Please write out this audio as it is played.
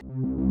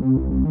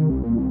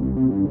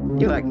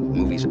You like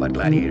movies about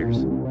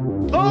gladiators?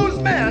 Those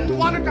men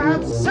wanted to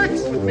have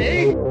sex with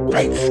me.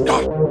 Great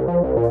Scott!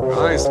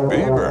 Nice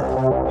beaver.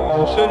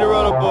 He's a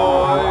Cinderella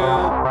boy.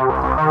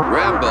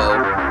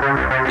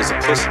 Rambo is a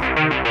pussy.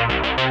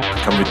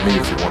 Come with me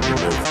if you want to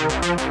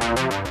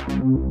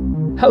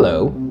live.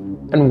 Hello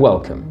and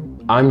welcome.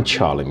 I'm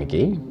Charlie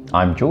McGee.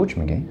 I'm George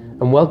McGee.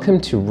 And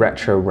welcome to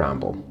Retro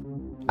Ramble.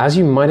 As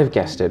you might have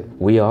guessed it,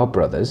 we are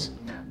brothers.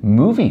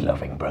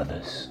 Movie-loving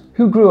brothers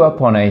who grew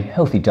up on a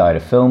healthy diet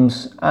of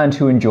films and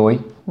who enjoy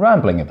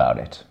rambling about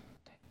it.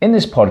 In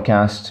this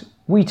podcast,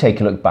 we take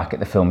a look back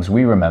at the films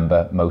we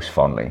remember most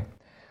fondly.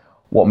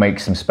 What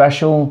makes them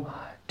special?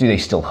 Do they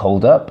still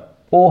hold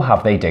up? Or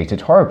have they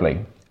dated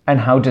horribly?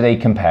 And how do they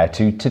compare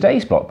to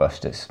today's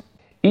blockbusters?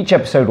 Each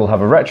episode will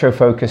have a retro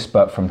focus,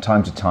 but from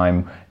time to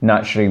time,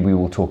 naturally, we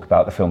will talk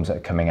about the films that are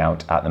coming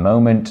out at the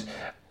moment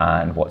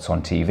and what's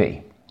on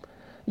TV.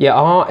 Yeah,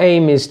 our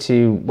aim is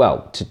to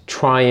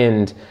try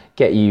and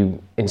get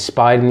you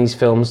inspired in these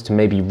films, to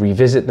maybe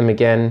revisit them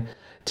again,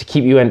 to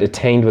keep you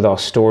entertained with our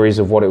stories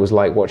of what it was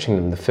like watching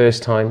them the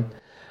first time.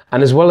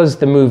 And as well as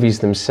the movies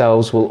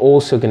themselves, we're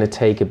also going to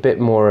take a bit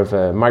more of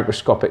a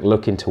microscopic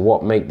look into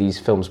what make these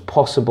films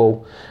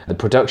possible, the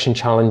production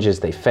challenges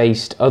they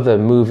faced, other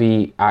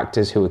movie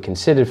actors who were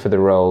considered for the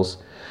roles.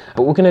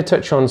 But we're going to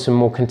touch on some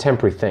more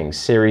contemporary things,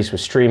 series we're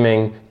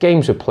streaming,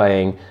 games we're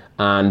playing,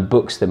 and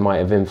books that might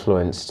have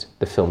influenced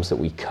the films that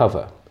we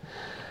cover.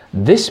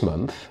 This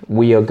month,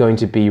 we are going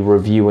to be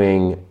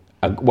reviewing,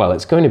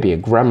 it's going to be a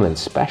Gremlins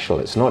special.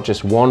 It's not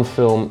just one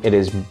film, it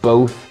is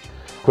both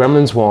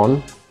Gremlins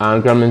 1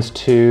 and Gremlins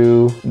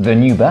 2. The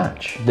New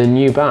Batch. The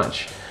New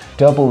Batch.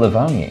 Double the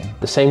value.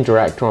 The same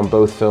director on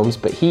both films,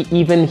 but he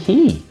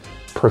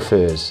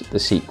prefers the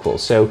sequel.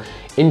 So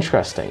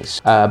interesting.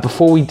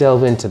 Before we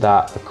delve into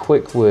that, a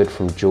quick word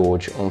from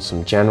George on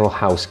some general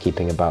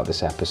housekeeping about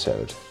this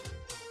episode.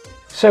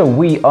 So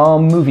we are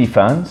movie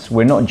fans,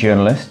 we're not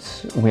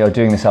journalists, we are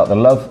doing this out of the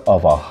love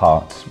of our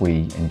hearts.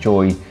 We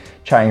enjoy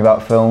chatting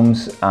about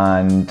films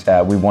and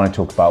we want to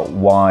talk about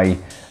why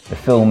the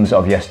films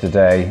of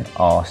yesterday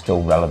are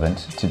still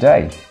relevant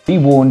today. Be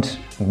warned,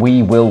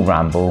 we will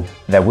ramble.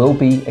 There will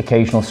be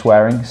occasional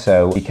swearing,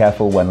 so be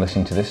careful when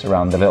listening to this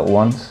around the little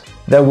ones.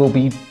 There will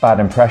be bad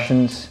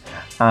impressions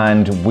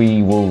and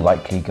we will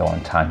likely go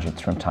on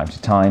tangents from time to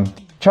time.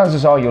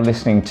 Chances are you're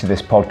listening to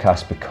this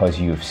podcast because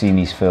you have seen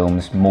these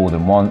films more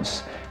than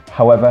once.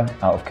 However,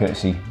 out of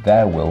courtesy,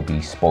 there will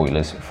be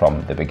spoilers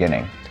from the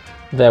beginning.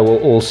 There will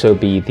also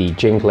be the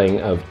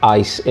jingling of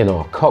ice in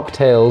our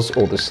cocktails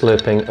or the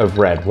slurping of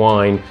red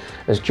wine,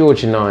 as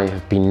George and I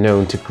have been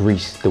known to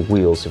grease the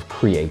wheels of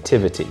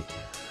creativity.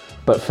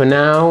 But for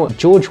now,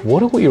 George,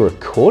 what are we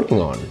recording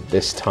on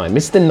this time?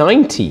 It's the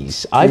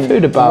 90s. I've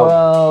heard about...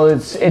 Well,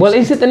 is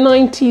it the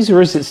 90s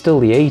or is it still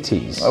the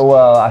 80s?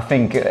 Well, I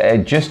think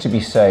just to be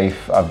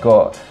safe, I've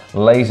got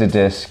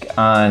Laserdisc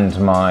and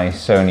my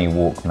Sony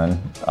Walkman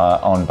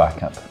on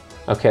backup.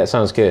 Okay, that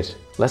sounds good.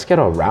 Let's get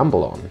our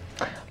ramble on.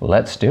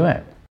 Let's do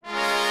it.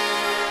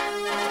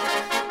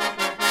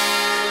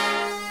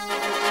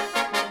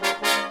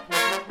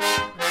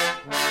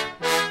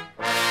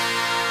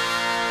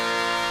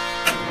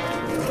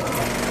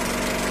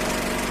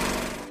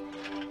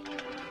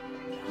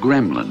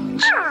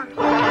 Gremlins.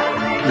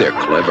 They're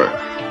clever.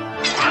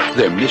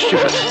 They're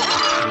mischievous.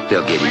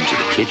 They'll get into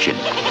the kitchen,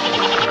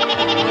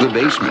 the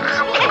basement,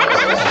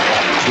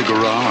 the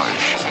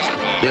garage.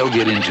 They'll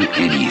get into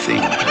anything.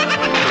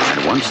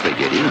 And once they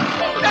get in,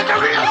 That's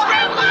a real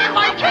gremlin,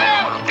 my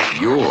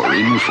kid! you're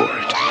in for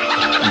it.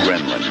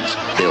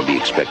 Gremlins. They'll be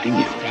expecting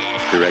you.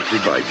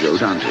 Directed by Joe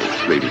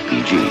Dante. Rated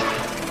PG.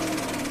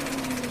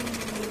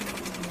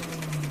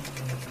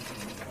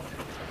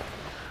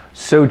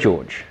 So,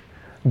 George,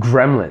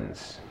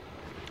 Gremlins.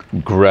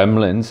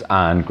 Gremlins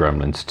and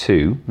Gremlins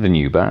 2, The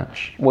New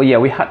Batch. Well, yeah,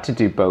 we had to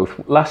do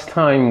both. Last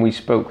time we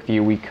spoke with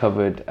you, we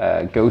covered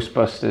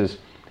Ghostbusters,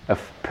 a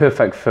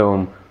perfect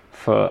film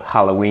for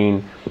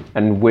Halloween,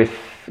 and with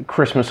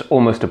Christmas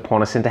almost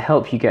upon us, and to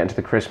help you get into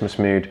the Christmas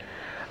mood,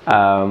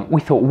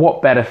 we thought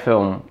what better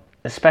film,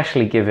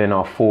 especially given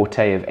our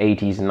forte of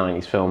 80s and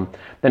 90s film,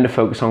 than to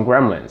focus on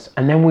Gremlins.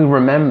 And then we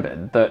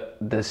remembered that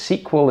the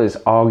sequel is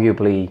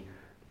arguably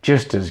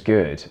just as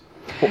good.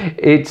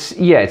 Very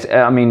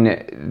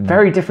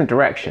different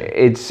direction.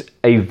 It's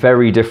a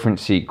very different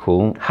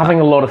sequel.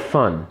 Having a lot of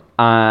fun.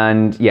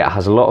 And yeah, it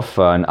has a lot of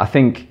fun. I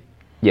think,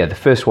 the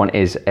first one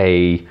is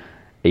a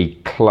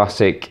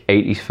classic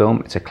 80s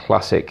film. It's a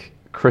classic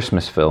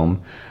Christmas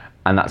film.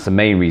 And that's the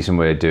main reason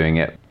we're doing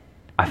it.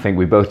 I think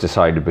we both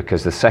decided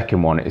because the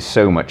second one is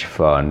so much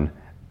fun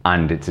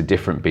and it's a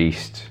different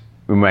beast.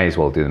 We may as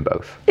well do them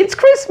both. It's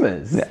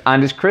Christmas!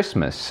 And it's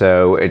Christmas,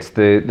 so it's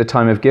the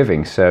time of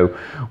giving. So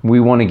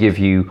we want to give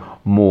you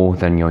more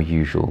than your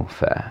usual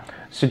fare.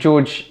 So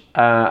George,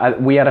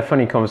 we had a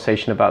funny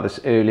conversation about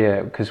this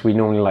earlier because we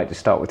normally like to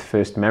start with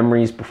first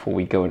memories before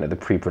we go into the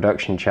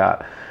pre-production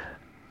chat.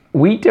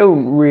 We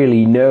don't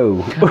really know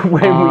when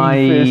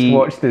we first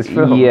watched this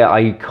film. Yeah,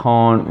 I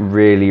can't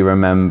really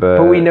remember.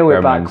 But we know it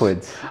Gremlins.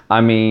 backwards.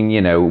 I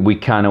mean, we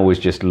can always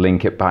just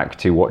link it back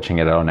to watching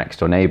it at our next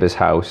door neighbour's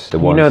house.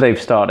 You know they've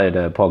started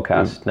a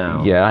podcast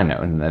now. Yeah, I know,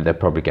 and they're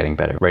probably getting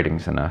better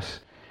ratings than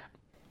us.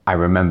 I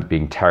remember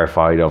being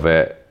terrified of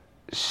it.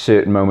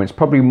 Certain moments,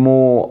 probably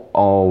more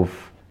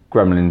of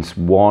Gremlins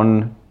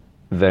 1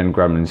 than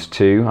Gremlins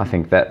 2. I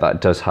think that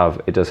does have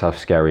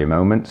scarier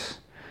moments.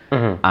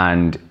 Mm-hmm.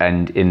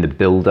 and in the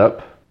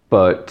build-up,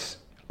 but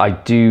I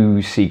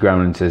do see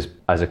Gremlins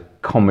as a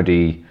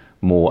comedy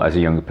more as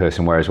a younger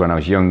person, whereas when I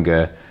was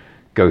younger,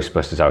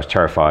 Ghostbusters, I was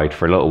terrified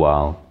for a little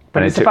while.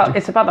 But it's about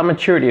that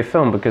maturity of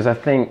film, because I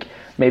think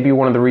maybe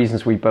one of the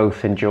reasons we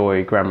both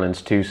enjoy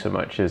Gremlins 2 so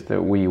much is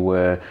that we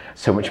were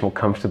so much more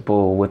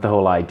comfortable with the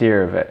whole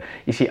idea of it.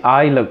 You see,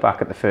 I look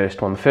back at the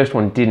first one. The first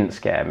one didn't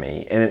scare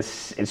me, and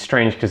it's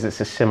strange because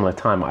it's a similar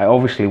time. I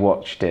obviously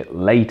watched it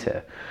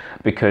later,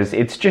 because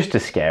it's just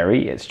as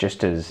scary, it's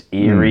just as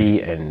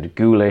eerie and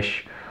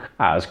ghoulish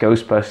as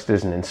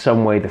Ghostbusters, and in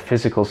some way the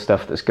physical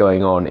stuff that's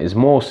going on is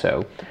more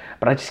so.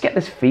 But I just get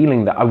this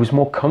feeling that I was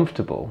more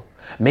comfortable.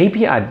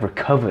 Maybe I'd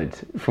recovered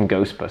from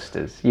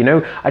Ghostbusters,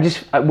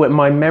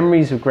 my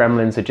memories of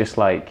Gremlins are just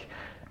like,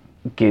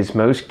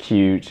 Gizmo's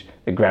cute,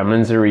 the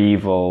Gremlins are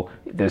evil,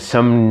 there's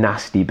some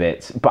nasty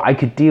bits, but I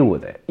could deal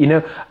with it.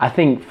 I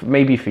think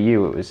maybe for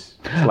you it was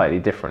slightly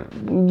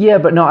different. Yeah,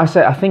 but no, I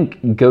think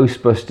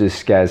Ghostbusters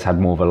scares had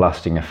more of a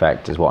lasting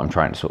effect, is what I'm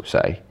trying to sort of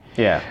say.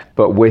 Yeah.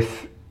 But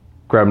with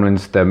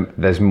Gremlins,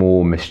 there's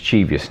more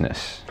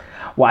mischievousness.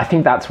 Well, I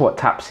think that's what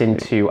taps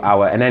into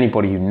and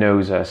anybody who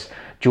knows us,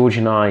 George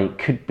and I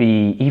could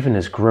be, even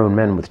as grown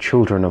men with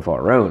children of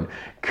our own,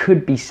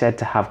 could be said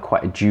to have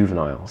quite a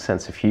juvenile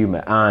sense of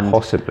humour. And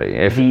possibly,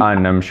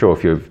 and I'm sure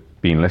if you've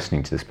been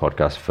listening to this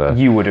podcast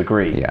you would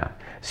agree. Yeah.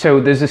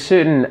 So there's a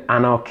certain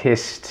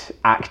anarchist,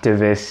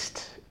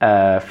 activist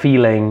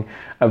feeling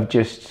of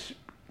just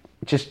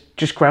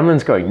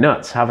Gremlins going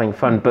nuts, having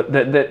fun. But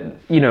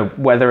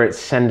whether it's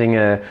sending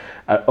an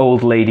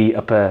old lady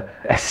up a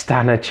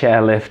Stana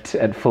chairlift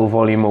at full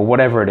volume or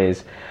whatever it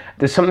is,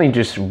 there's something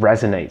just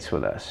resonates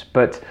with us.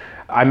 But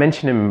I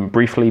mentioned him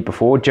briefly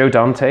before, Joe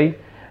Dante.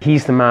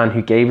 He's the man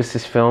who gave us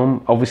this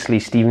film. Obviously,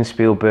 Steven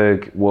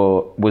Spielberg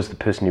was the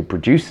person who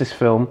produced this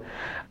film.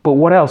 But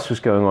what else was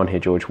going on here,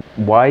 George?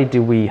 Why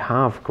do we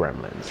have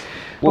Gremlins?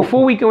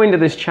 Before we go into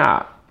this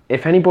chat,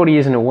 if anybody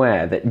isn't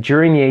aware that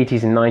during the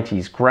 80s and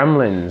 90s,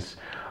 Gremlins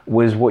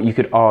was what you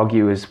could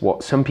argue is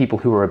what some people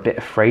who were a bit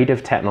afraid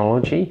of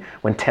technology,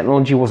 when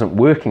technology wasn't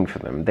working for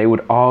them, they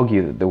would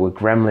argue that there were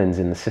gremlins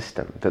in the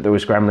system, that there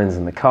was gremlins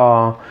in the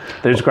car,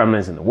 there was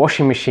gremlins in the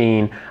washing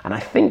machine, and I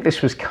think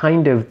this was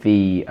kind of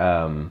the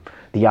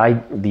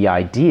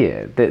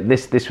idea that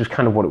this was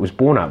kind of what it was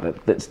born out,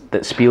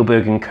 that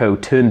Spielberg and co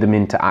turned them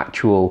into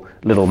actual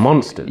little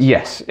monsters.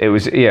 Yes, it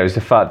was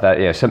the fact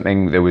that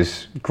something there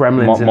was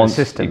gremlins in the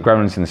system.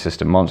 Gremlins in the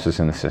system, monsters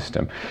in the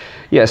system.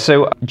 Yeah,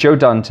 so Joe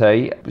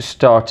Dante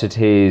started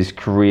his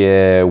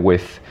career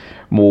with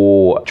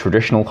more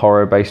traditional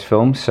horror-based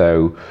films.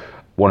 So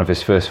one of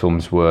his first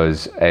films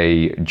was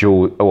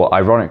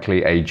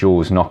ironically a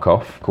Jaws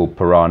knockoff called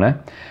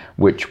Piranha,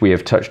 which we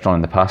have touched on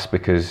in the past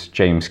because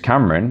James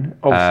Cameron...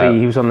 Obviously,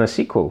 he was on the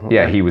sequel.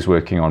 Yeah, he was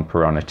working on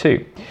Piranha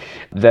 2.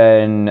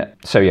 Then,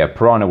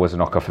 Piranha was a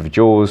knockoff of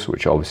Jaws,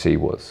 which obviously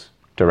was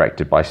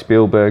directed by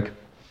Spielberg.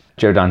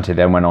 Joe Dante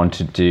then went on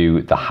to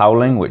do The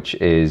Howling, which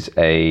is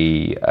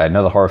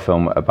another horror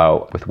film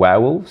with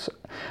werewolves,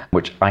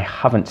 which I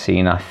haven't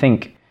seen. I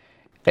think...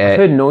 I've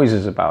heard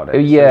noises about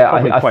it. Yeah, so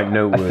it's probably quite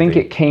noteworthy. I think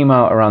it came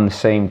out around the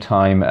same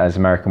time as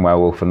American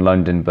Werewolf in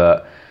London,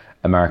 but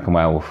American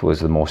Werewolf was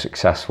the more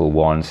successful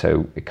one,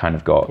 so it kind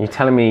of got... You're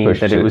telling me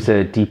that it was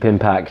a Deep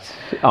Impact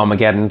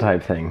Armageddon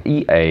type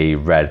thing? A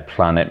Red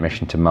Planet,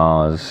 Mission to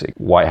Mars,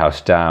 White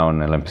House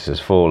Down, Olympus Has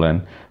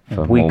Fallen.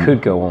 We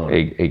could go on.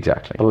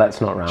 Exactly. But let's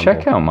not ramble.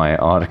 Check out my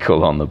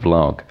article on the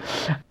blog.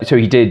 So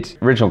he did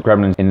original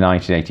Gremlins in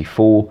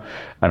 1984,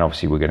 and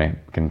obviously we're going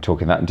to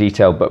talk in that in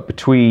detail, but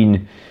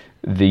between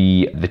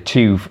the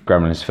two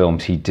Gremlins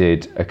films, he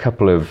did a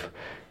couple of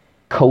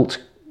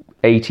cult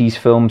 80s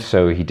films.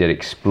 So he did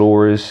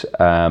Explorers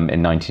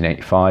in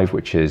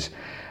 1985,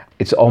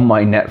 it's on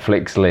my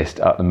Netflix list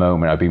at the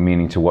moment. I've been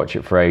meaning to watch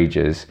it for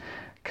ages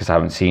because I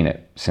haven't seen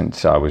it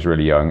since I was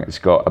really young. It's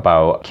got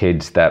about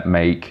kids that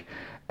make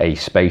a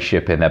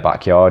spaceship in their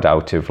backyard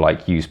out of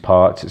used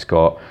parts.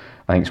 I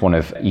think it's one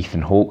of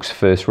Ethan Hawke's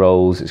first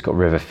roles. It's got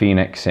River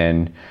Phoenix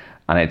in,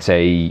 and it's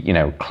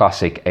a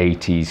classic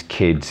 80s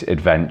kids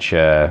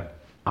adventure.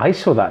 I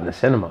saw that in the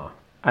cinema,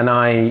 and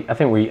I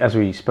think as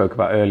we spoke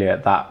about earlier,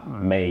 that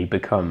may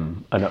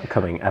become an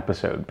upcoming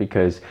episode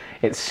because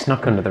it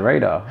snuck under the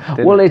radar.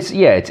 Well, it's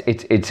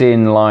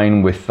in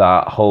line with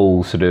that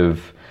whole sort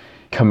of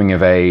coming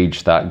of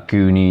age, that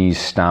Goonies,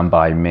 Stand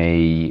By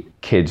Me,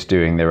 kids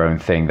doing their own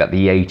thing that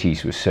the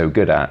 80s was so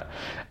good at.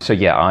 So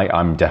yeah,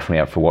 I'm definitely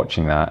up for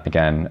watching that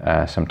again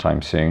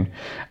sometime soon.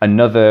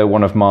 Another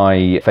one of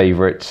my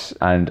favourites,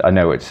 and I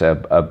know it's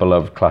a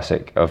beloved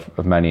classic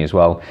of many as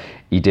well,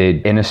 he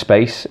did Inner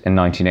Space in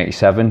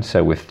 1987,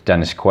 so with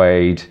Dennis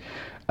Quaid,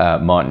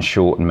 Martin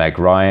Short and Meg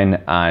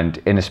Ryan,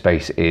 and Inner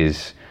Space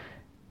is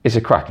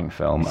a cracking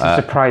film. It's a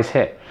surprise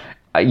hit.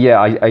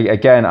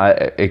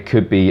 It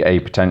could be a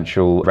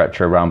potential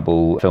retro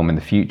ramble film in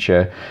the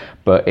future,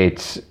 but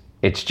it's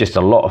just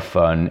a lot of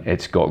fun.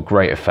 It's got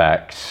great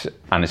effects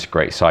and it's a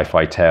great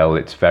sci-fi tale.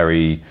 It's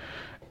very,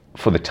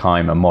 for the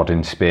time, a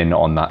modern spin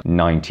on that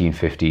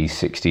 1950s,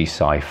 60s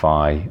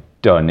sci-fi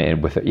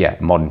done with a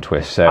modern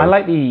twist. So I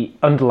like the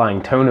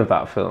underlying tone of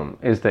that film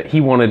is that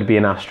he wanted to be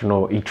an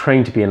astronaut, he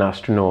trained to be an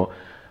astronaut,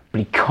 but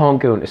he can't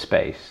go into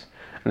space.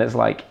 And it's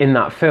like in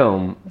that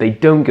film, they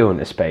don't go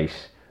into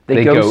space.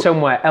 They go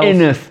somewhere else.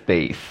 Inner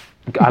space.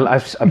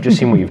 I've just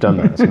seen what you've done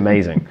there. It's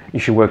amazing. You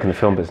should work in the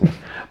film business.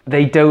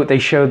 They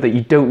showed that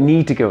you don't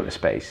need to go into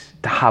space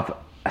to have a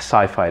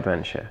sci-fi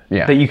adventure.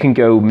 Yeah. That you can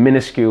go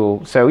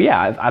minuscule. So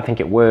yeah, I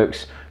think it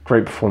works.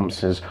 Great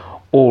performances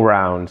all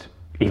round,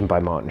 even by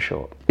Martin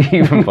Short.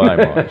 Even by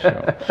Martin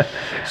Short.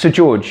 So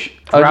George,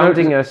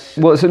 grounding us.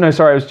 Well, so no,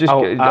 sorry, I was just.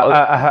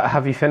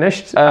 Have you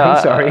finished?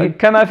 I'm sorry.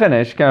 Can I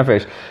finish?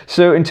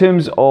 So in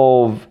terms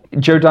of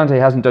Joe Dante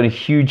hasn't done a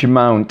huge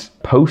amount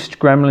post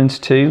Gremlins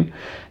 2.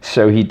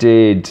 So he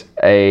did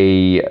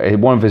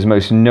one of his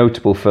most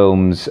notable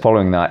films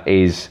following that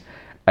is,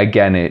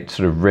 again, it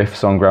sort of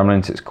riffs on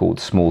Gremlins. It's called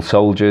Small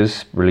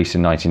Soldiers, released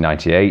in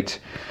 1998.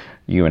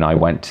 You and I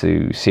went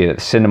to see it at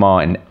the cinema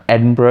in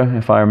Edinburgh,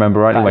 if I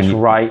remember rightly. That's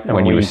right.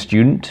 When you were a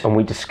student. And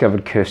we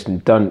discovered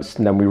Kirsten Dunst,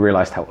 and then we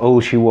realised how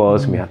old she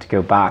was, and we had to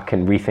go back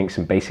and rethink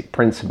some basic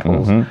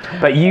principles. Mm-hmm.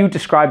 But you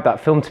described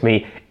that film to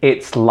me,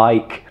 it's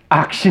like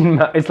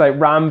it's like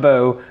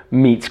Rambo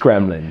meets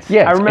Gremlins.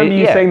 Yeah, I remember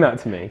you saying that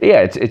to me.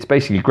 Yeah, it's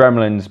basically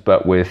Gremlins,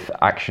 but with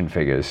action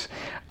figures.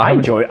 I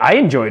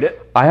enjoyed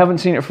it. I haven't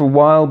seen it for a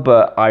while,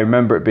 but I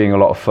remember it being a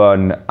lot of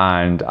fun,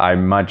 and I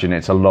imagine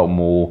it's a lot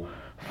more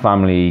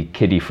family,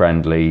 kiddie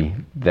friendly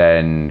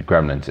than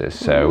Gremlins is.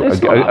 So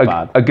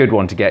a good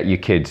one to get your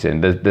kids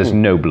in. There's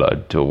no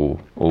blood or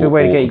good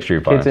way to get extreme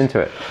kids violence. into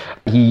it.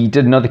 He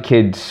did another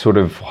kids sort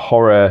of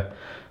horror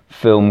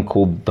film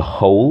called The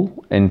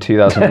Hole in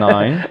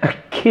 2009. A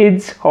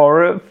kids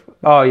horror.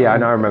 Oh yeah, I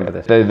remember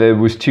this. There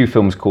was two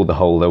films called The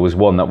Hole. There was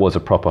one that was a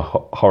proper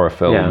horror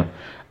film,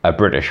 a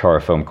British horror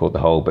film called The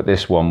Hole, but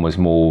this one was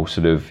more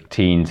sort of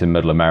teens in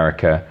Middle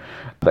America.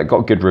 That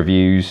got good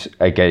reviews.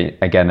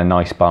 Again, a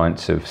nice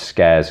balance of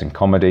scares and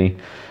comedy.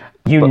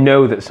 You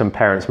know that some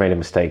parents made a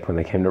mistake when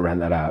they came to rent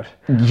that out.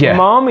 Yeah.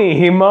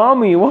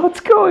 Mommy, what's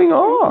going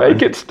on?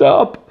 Make it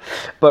stop.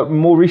 But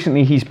more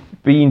recently, he's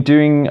been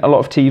doing a lot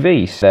of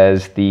TV.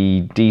 There's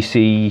the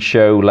DC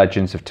show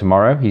Legends of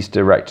Tomorrow. He's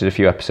directed a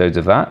few episodes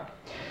of that.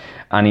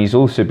 And he's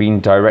also been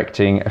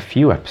directing a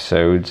few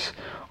episodes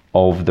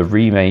of the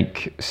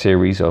remake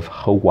series of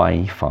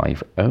Hawaii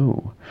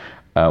Five-0,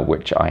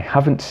 which I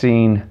haven't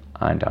seen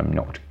and I'm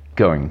not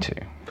going to.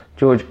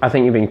 George, I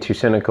think you're being too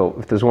cynical.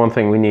 If there's one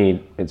thing we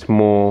need, it's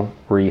more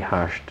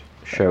rehashed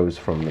shows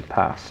from the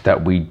past.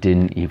 That we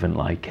didn't even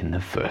like in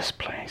the first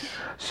place.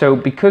 So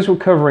because we're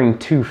covering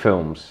two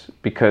films,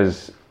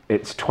 because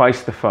it's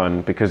twice the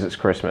fun, because it's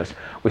Christmas,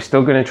 we're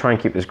still going to try and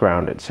keep this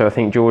grounded. So I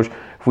think, George,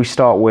 if we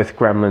start with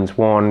Gremlins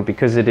 1,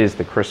 because it is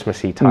the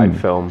Christmassy type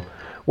film,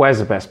 where's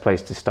the best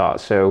place to start?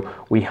 So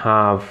we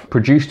have...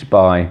 Produced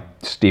by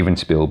Steven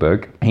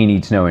Spielberg. He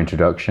needs no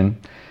introduction.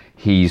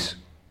 He's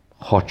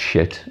hot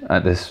shit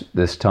at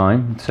this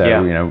time.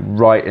 So,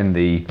 right in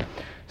the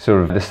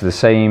sort of, this is the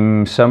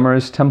same summer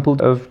as Temple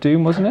of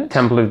Doom, wasn't it?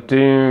 Temple of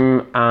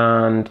Doom,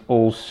 and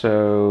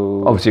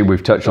also... Obviously,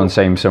 we've touched on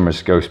same summer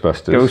as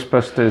Ghostbusters.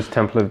 Ghostbusters,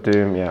 Temple of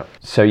Doom, yeah.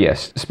 So,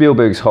 yes,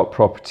 Spielberg's hot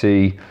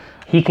property.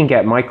 He can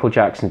get Michael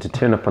Jackson to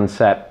turn up on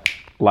set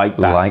like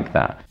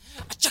that.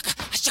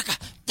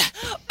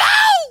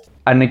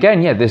 And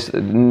again, this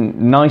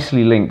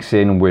nicely links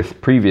in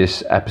with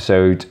previous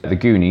episode, The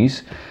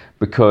Goonies,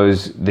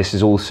 because this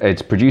is also,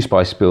 it's produced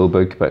by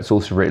Spielberg, but it's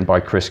also written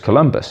by Chris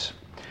Columbus.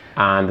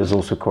 And there's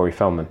also Corey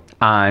Feldman.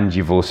 And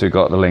you've also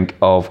got the link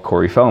of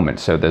Corey Feldman.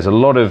 So there's a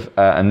lot of,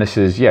 and this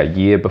is,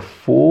 year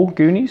before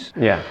Goonies.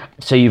 Yeah.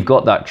 So you've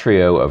got that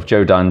trio of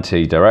Joe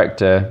Dante,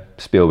 director,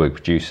 Spielberg,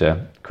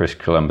 producer, Chris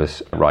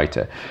Columbus,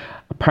 writer.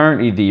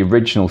 Apparently the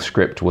original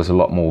script was a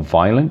lot more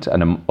violent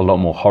and a lot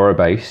more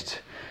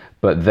horror-based,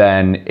 but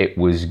then it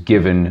was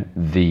given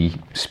the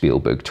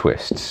Spielberg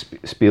twist.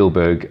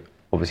 Spielberg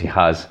obviously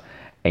has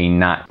a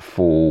knack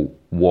for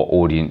what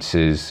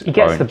audiences... He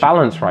gets the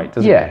balance right,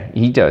 doesn't he? Yeah,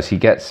 he does. He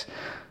gets...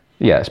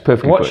 Yeah, it's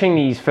perfectly Watching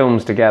these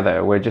films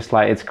together, we're just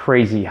like, it's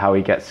crazy how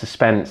he gets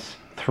suspense,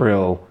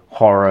 thrill,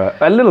 horror,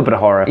 a little bit of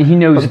horror. He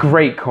knows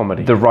great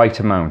comedy. The right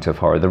amount of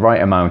horror, the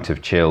right amount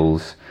of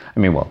chills. I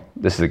mean, well,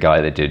 this is the guy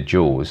that did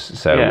Jaws,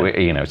 so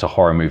it's a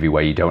horror movie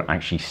where you don't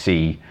actually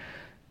see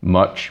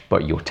much,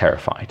 but you're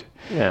terrified.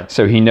 Yeah.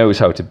 So he knows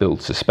how to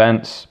build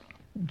suspense.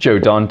 Joe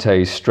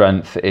Dante's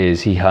strength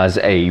is he has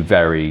a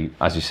very,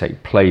 as you say,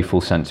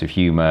 playful sense of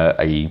humor,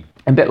 a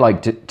bit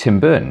like Tim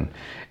Burton,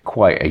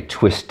 quite a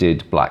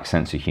twisted black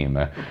sense of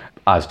humor,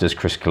 as does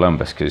Chris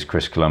Columbus, because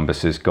Chris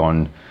Columbus has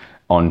gone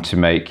on to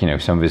make,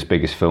 some of his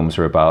biggest films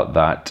are about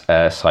that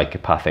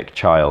psychopathic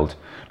child,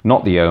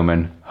 not The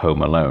Omen,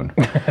 Home Alone.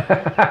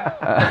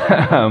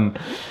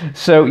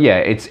 So yeah,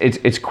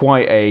 it's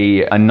quite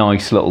a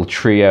nice little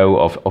trio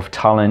of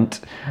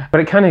talent.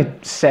 But it kind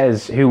of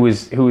says who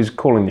was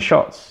calling the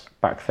shots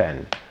back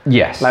then.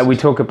 Yes. Like we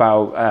talk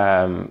about,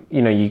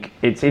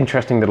 it's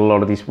interesting that a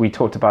lot of these, we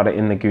talked about it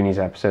in the Goonies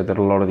episode, that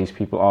a lot of these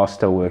people are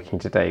still working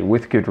today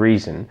with good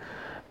reason,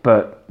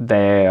 but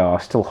they are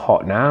still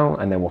hot now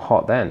and they were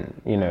hot then.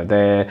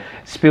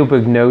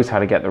 Spielberg knows how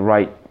to get the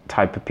right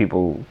type of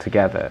people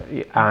together.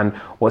 And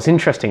what's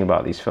interesting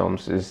about these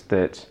films is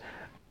that,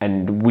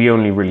 and we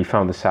only really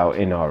found this out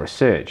in our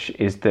research,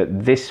 is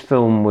that this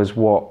film was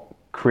what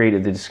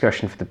created the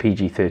discussion for the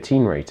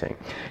PG-13 rating.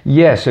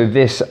 Yeah, so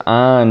this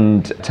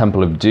and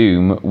Temple of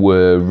Doom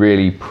were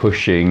really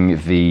pushing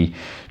the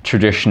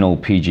traditional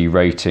PG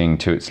rating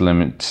to its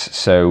limits.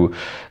 So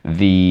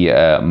the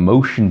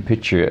Motion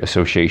Picture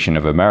Association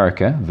of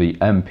America, the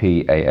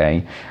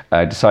MPAA,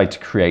 decided to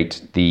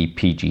create the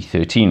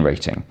PG-13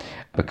 rating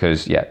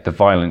because, the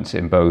violence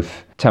in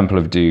both Temple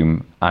of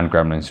Doom and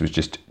Gremlins was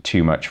just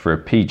too much for a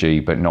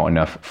PG, but not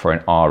enough for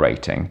an R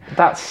rating.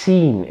 That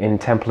scene in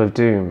Temple of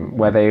Doom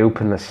where they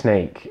open the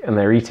snake and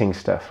they're eating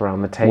stuff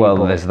around the table.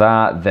 Well, there's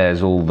that.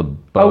 There's all the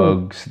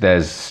bugs.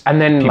 There's and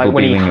then people like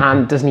when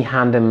dealing doesn't he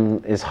hand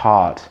him his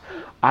heart?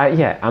 I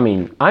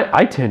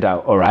turned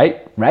out all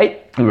right,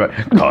 right?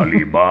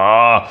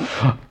 Kalima.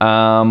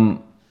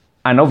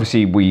 And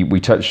obviously, we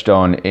touched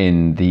on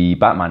in the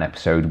Batman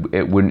episode,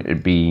 it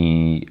wouldn't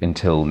be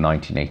until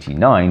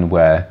 1989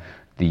 where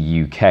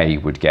the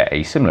UK would get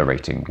a similar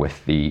rating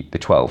with the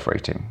 12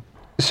 rating.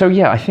 So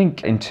I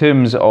think in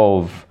terms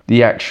of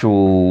the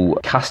actual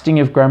casting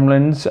of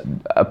Gremlins,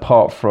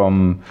 apart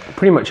from...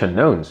 Pretty much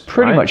unknowns.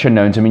 Pretty much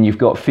unknowns. I mean, you've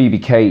got Phoebe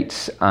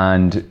Cates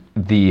and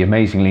the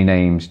amazingly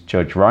named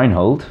Judge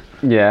Reinhold.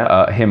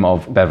 Yeah. Him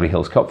of Beverly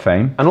Hills Cop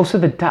fame. And also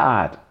the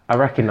dad. I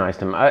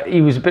recognised him.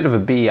 He was a bit of a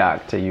B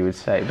actor, you would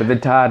say. But the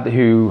dad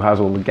who has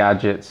all the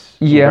gadgets,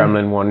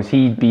 Gremlin ones,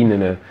 he'd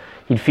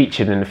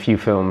featured in a few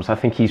films. I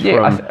think he's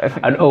from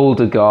an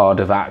older guard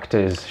of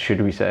actors,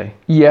 should we say?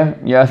 Yeah.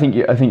 I think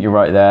you're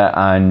right there.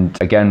 And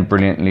again,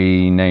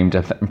 brilliantly named.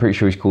 I'm pretty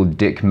sure he's called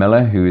Dick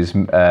Miller, who is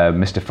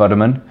Mr.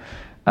 Futterman.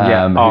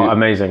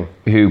 Amazing.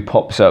 Who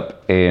pops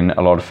up in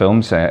a lot of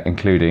films,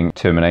 including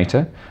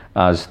Terminator,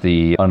 as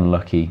the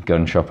unlucky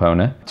gun shop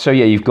owner. So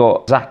you've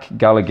got Zach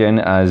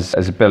Galligan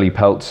as Billy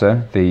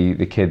Peltzer,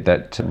 the kid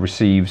that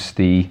receives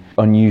the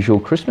unusual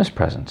Christmas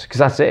present. Because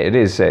that's it.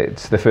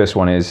 It's the first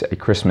one is a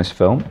Christmas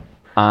film,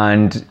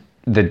 and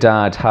the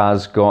dad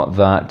has got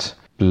that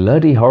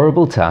bloody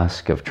horrible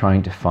task of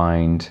trying to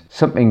find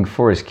something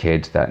for his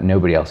kid that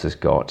nobody else has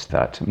got,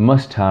 that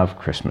must have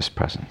Christmas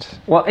present.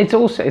 Well, it's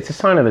a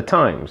sign of the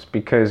times,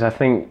 because I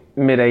think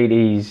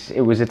mid-80s, it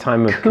was a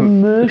time of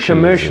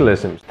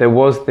commercialism. There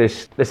was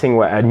this thing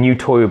where a new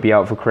toy would be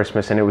out for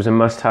Christmas and it was a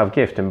must-have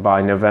gift, and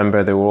by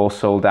November they were all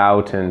sold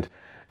out and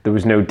there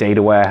was no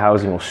data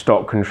warehousing or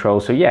stock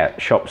control. So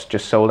shops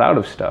just sold out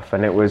of stuff,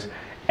 and it was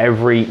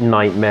every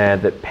nightmare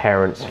that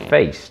parents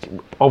faced.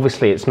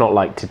 Obviously, it's not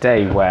like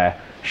today where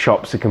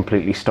shops are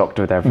completely stocked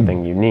with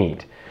everything you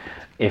need.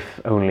 If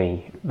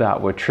only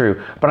that were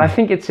true. But I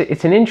think it's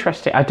an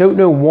interesting, I don't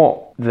know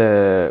what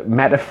the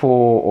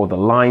metaphor or the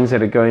lines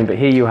that are going, but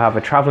here you have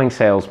a traveling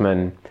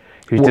salesman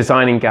who's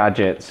designing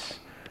gadgets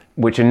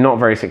which are not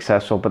very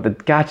successful, but the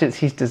gadgets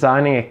he's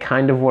designing are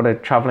kind of what a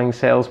traveling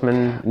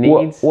salesman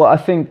needs. Well, I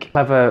think...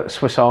 Clever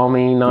Swiss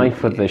Army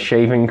knife with the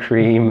shaving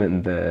cream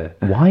and the...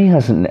 Why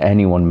hasn't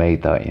anyone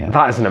made that yet?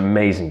 That is an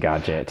amazing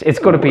gadget. It's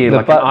got to be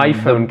like an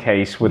iPhone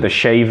case with a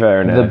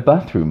shaver and the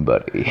bathroom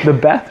buddy. The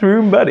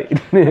bathroom buddy.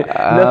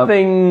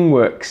 Nothing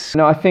works.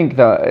 No, I think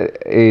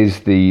that is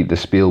the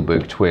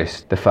Spielberg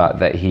twist. The fact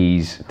that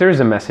there is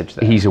a message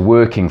there. He's a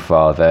working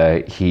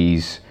father.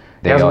 He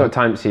hasn't got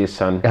time to see his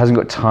son. He hasn't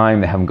got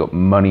time. They haven't got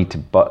money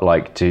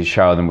to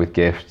shower them with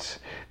gifts.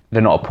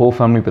 They're not a poor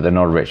family, but they're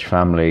not a rich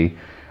family,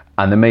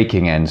 and they're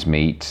making ends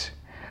meet.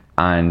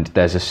 And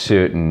there's a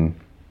certain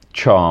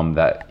charm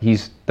that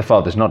the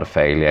father's not a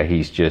failure.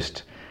 He's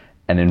just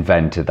an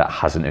inventor that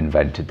hasn't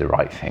invented the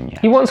right thing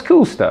yet. He wants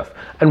cool stuff.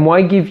 And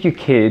why give your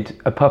kid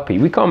a puppy?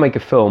 We can't make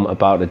a film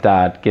about a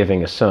dad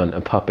giving a son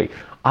a puppy.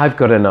 I've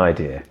got an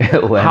idea.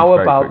 How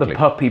about the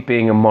puppy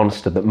being a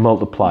monster that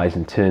multiplies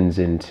and turns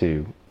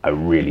into a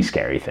really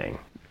scary thing?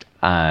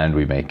 And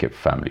we make it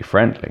family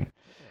friendly.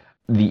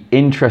 The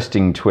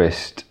interesting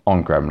twist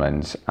on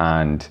Gremlins,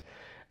 and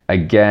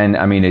again,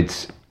 I mean,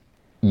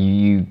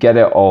 you get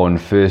it on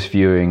first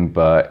viewing,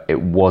 but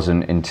it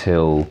wasn't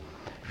until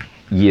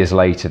years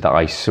later that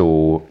I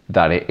saw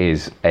that it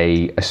is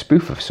a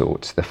spoof of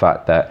sorts. The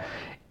fact that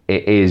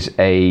it is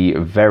a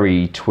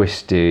very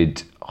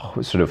twisted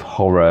sort of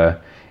horror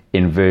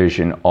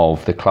inversion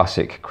of the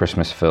classic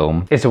Christmas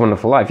film. It's a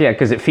Wonderful Life, yeah,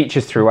 because it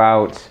features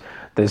throughout.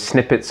 There's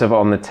snippets of it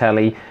on the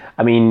telly.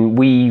 I mean,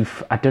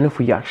 I don't know if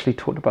we actually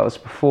talked about this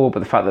before, but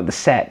the fact that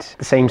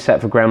the same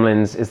set for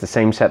Gremlins is the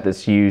same set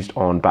that's used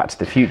on Back to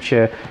the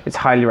Future, it's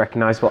highly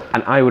recognizable,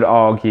 and I would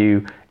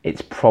argue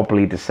it's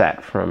probably the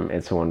set from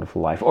It's a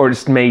Wonderful Life, or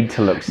it's made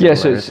to look similar.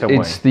 Yeah, so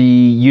it's the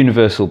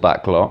Universal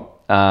backlot.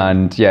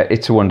 And yeah,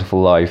 It's a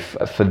Wonderful Life.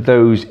 For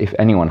those, if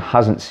anyone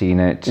hasn't seen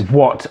it,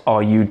 what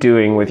are you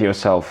doing with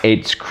yourself?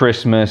 It's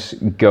Christmas,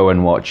 go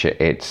and watch it.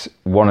 It's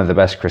one of the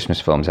best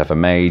Christmas films ever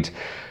made.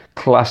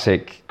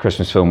 Classic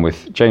Christmas film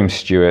with James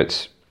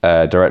Stewart,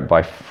 directed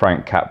by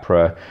Frank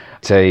Capra.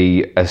 It's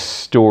a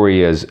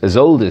story as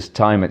old as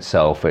time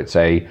itself. It's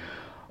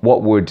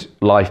what would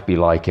life be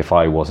like if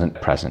I wasn't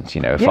present,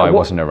 if I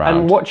wasn't around?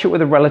 And watch it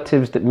with the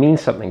relatives that mean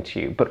something to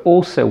you, but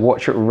also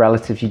watch it with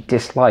relatives you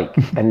dislike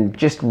and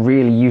just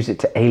really use it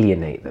to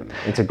alienate them.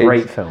 It's a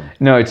great film.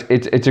 No,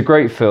 it's a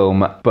great film,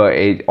 but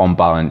on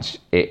balance,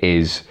 it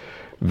is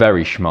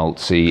very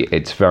schmaltzy.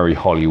 It's very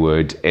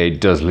Hollywood.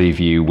 It does leave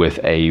you with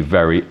a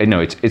very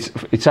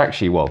it's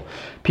actually, well,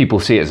 people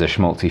see it as a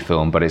schmaltzy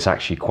film, but it's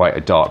actually quite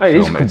a dark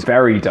film. It's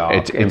very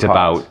dark.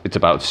 It's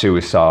about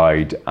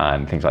suicide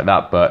and things like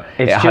that. But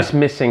it's just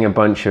missing a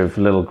bunch of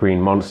little green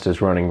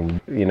monsters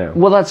running.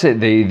 Well, that's it.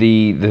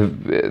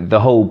 The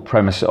whole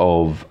premise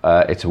of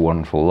It's a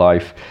Wonderful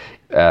Life.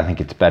 I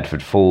think it's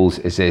Bedford Falls.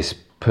 Is this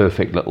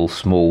perfect little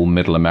small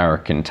middle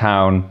American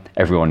town.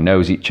 Everyone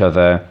knows each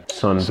other.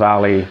 Sun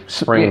Valley,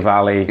 Spring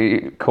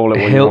Valley, call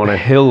it what you want to.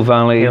 Hill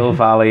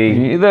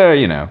Valley. There,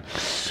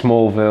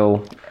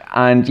 Smallville.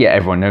 And yeah,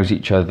 everyone knows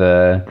each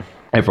other.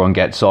 Everyone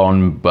gets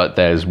on, but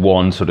there's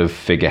one sort of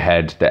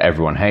figurehead that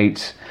everyone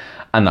hates.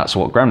 And that's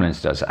what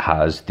Gremlins does. It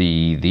has the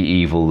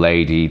evil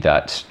lady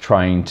that's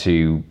trying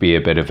to be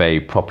a bit of a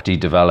property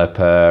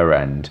developer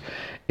and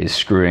is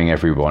screwing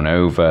everyone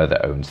over,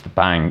 that owns the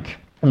bank,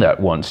 that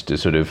wants to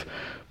sort of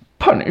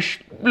punish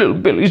little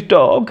Billy's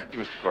dog.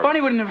 Bonnie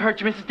wouldn't have hurt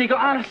you, Mrs. Deagle,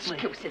 honestly.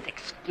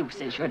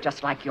 Excuses. You're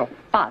just like your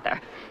father.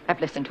 I've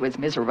listened to his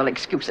miserable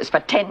excuses for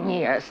 10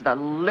 years, the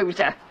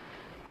loser.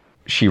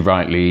 She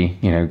rightly,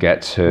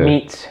 gets her...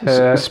 Meets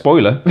her...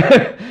 Spoiler.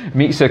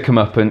 Meets her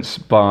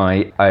comeuppance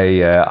by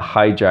a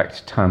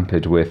hijacked,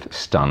 tampered with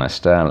Stannah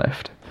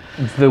stairlift.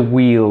 The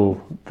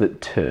wheel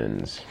that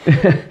turns.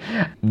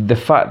 The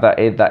fact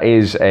that that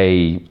is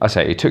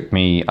it took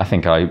me, I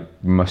think I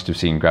must have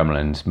seen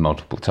Gremlins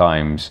multiple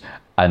times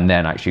and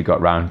then actually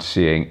got round to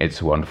seeing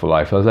It's a Wonderful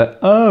Life. I was like,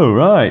 oh,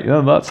 right,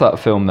 that's that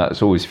film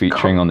that's always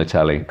featuring on the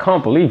telly.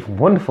 Can't believe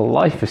Wonderful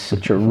Life is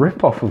such a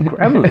rip-off of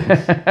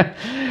Gremlins.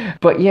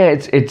 But yeah,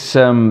 it's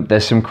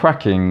there's some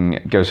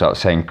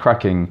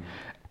cracking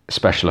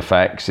special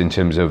effects in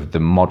terms of the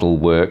model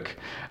work.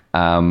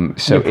 So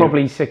you're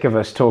probably sick of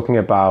us talking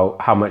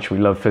about how much we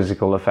love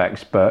physical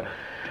effects, but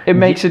it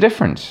makes a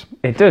difference.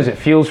 It does. It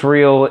feels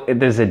real.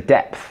 There's a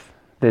depth.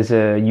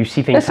 You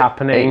see things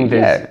happening.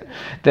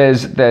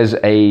 There's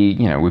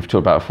we've talked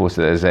about before,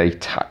 so there's a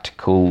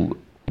tactical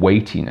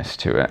weightiness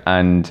to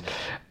it.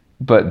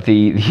 But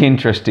the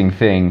interesting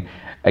thing,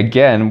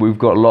 again, we've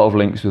got a lot of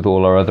links with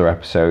all our other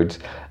episodes.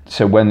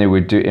 So when they were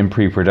in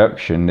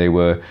pre-production, they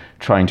were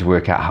trying to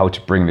work out how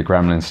to bring the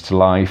Gremlins to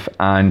life.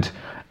 And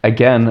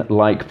again,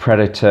 like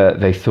Predator,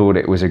 they thought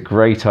it was a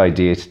great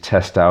idea to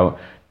test out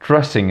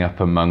dressing up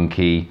a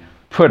monkey,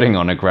 putting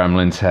on a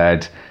gremlin's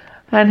head,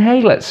 and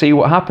hey, let's see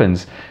what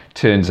happens.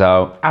 Turns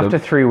out... After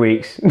 3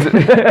 weeks.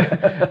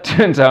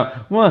 Turns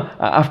out, well,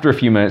 after a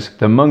few minutes,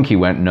 the monkey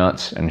went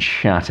nuts and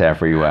shat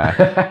everywhere.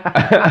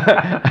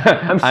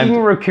 I'm seeing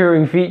a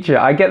recurring feature.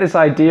 I get this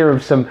idea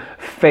of some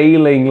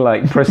failing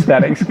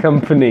prosthetics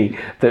company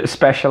that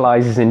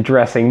specializes in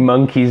dressing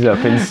monkeys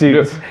up in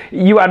suits.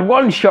 You had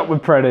one shot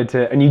with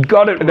Predator and you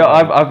got it. No,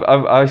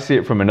 I see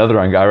it from another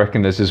angle. I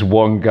reckon there's this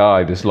one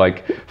guy, this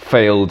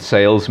failed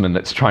salesman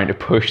that's trying to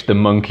push the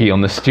monkey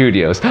on the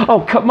studios.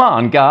 Oh, come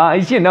on,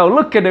 guys,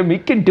 look at him. He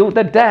can do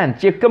the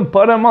dance. You can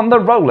put him on the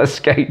roller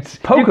skates.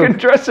 You can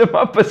dress him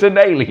up as an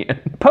alien.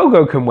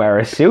 Pogo can wear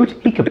a suit.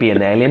 He could be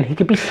an alien. He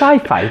could be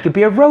sci-fi. He could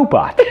be a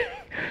robot.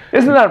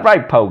 Isn't that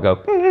right,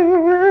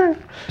 Pogo?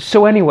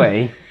 So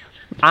anyway,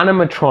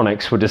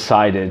 animatronics were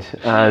decided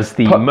as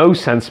the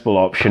most sensible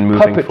option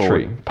moving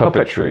forward.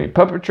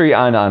 Puppetry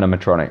and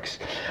animatronics.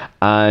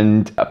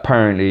 And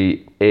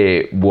apparently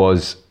it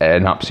was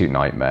an absolute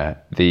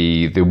nightmare.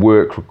 The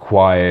work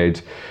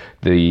required...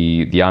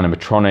 The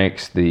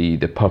animatronics,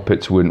 the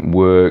puppets wouldn't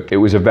work. It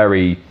was a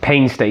very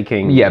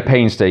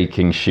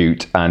painstaking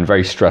shoot and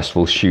very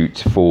stressful shoot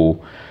for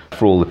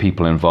all the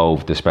people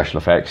involved, the special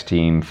effects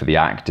team, for the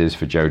actors,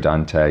 for Joe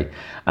Dante.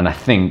 And I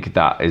think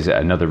that is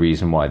another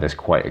reason why there's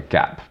quite a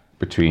gap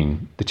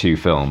between the two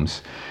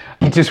films.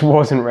 He just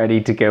wasn't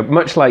ready to go.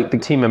 Much like the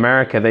Team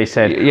America, they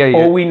said,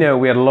 we know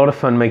we had a lot of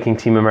fun making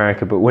Team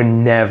America, but we're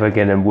never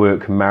going to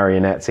work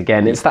marionettes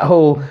again. It's that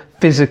whole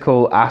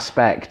physical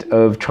aspect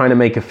of trying to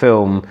make a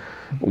film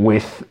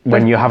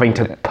when you're having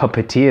to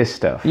puppeteer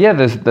stuff. Yeah,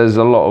 there's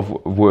a lot of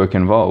work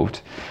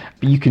involved.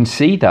 you can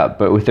see that,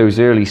 but with those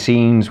early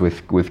scenes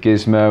with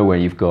Gizmo, where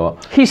you've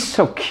got he's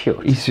so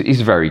cute.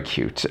 He's very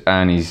cute,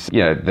 and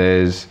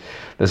there's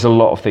a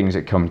lot of things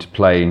that come to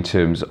play in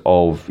terms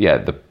of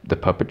the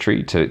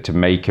puppetry to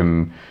make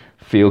him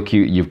feel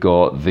cute. You've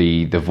got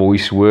the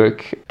voice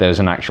work. There's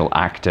an actual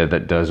actor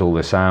that does all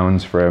the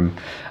sounds for him,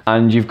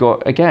 and you've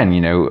got, again,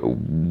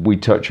 we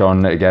touch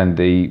on again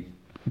the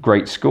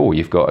great score.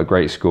 You've got a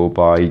great score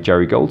by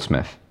Jerry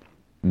Goldsmith.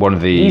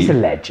 He's a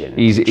legend.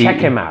 Check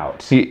him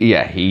out.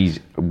 He's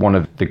one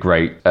of the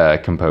great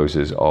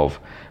composers of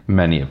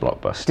many a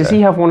blockbuster. Does he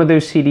have one of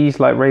those CDs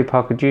like Ray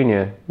Parker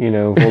Jr.,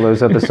 all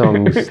those other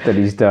songs that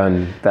he's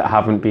done that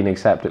haven't been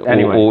accepted?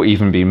 Anyway. Or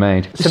even been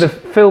made. So the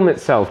film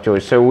itself,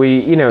 George, you've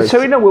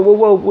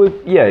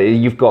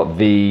got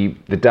the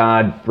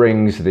dad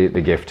brings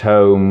the gift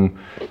home,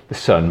 the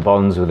son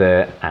bonds with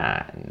it,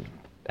 and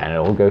it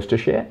all goes to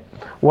shit.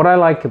 What I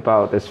like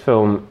about this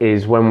film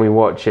is when we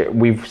watch it,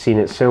 we've seen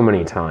it so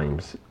many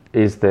times,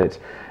 is that,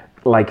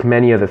 like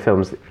many other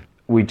films,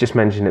 we just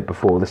mentioned it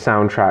before, the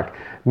soundtrack,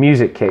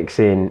 music kicks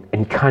in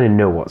and you kind of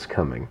know what's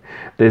coming.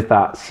 There's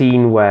that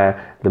scene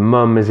where the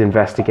mum is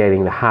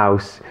investigating the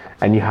house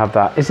and you have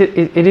that,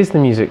 it is the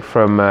music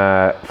from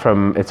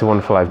It's a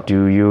Wonderful Life.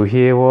 Do you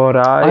hear what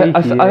I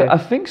hear? I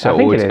think so.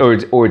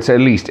 Or it's at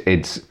least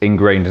it's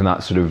ingrained in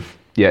that sort of,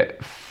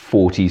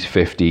 40s,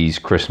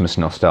 50s Christmas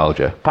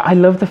nostalgia. But I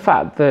love the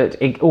fact that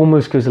it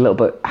almost goes a little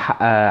bit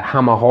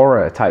Hammer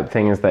horror type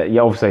thing, is that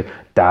obviously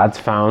dad's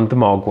found the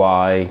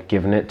Mogwai,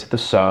 given it to the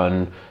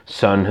son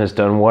has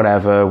done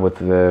whatever with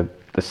the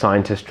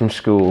scientist from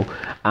school,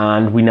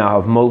 and we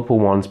now have multiple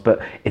ones,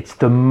 but it's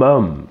the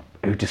mum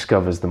who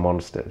discovers the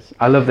monsters.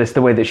 I love this,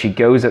 the way that she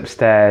goes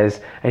upstairs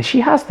and she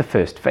has the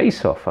first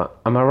face-off.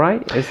 Am I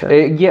right? I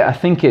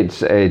think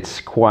it's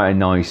quite a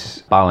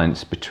nice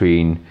balance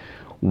between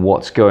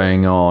what's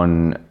going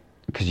on,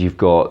 because you've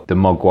got the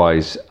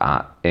Mogwais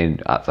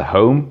at the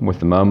home with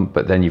the mum,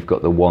 but then you've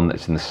got the one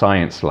that's in the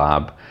science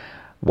lab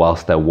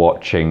whilst they're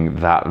watching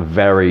that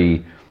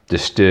very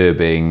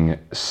disturbing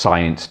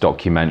science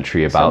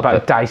documentary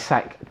about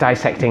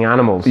dissecting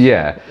animals.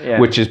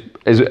 Which is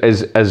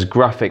as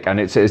graphic, and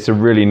it's a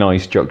really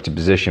nice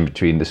juxtaposition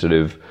between the sort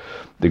of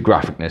the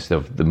graphicness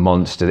of the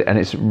monster, and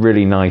it's a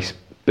really nice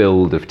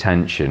build of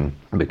tension,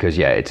 because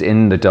it's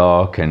in the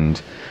dark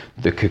and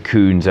the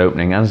cocoon's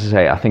opening. As I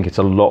say, I think it's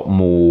a lot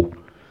more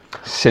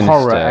sinister,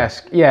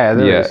 horror-esque.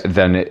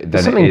 Than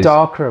there's something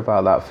darker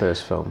about that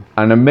first film.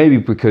 And maybe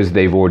because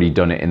they've already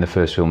done it in the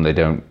first film, they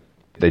don't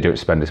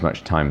spend as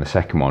much time in the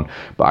second one.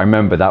 But I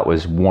remember that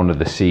was one of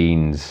the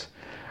scenes,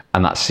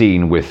 and that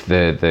scene with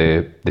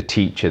the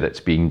teacher that's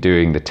been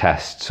doing the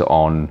tests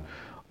on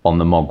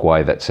the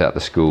Mogwai that's at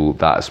the school.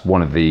 That's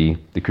one of the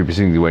creepy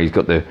scenes where he's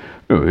got the,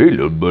 "Oh, hey,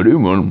 little buddy,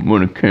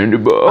 want a candy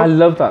bar?" I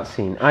love that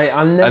scene.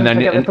 I'll never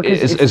forget that,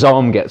 because his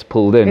arm gets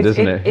pulled in,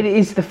 doesn't it? It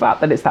is the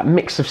fact that it's that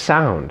mix of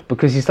sound,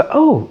 because he's like,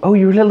 oh,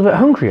 you're a little bit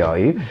hungry, are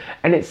you?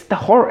 And it's the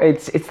horror.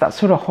 It's that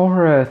sort of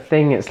horror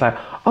thing. It's like,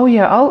 oh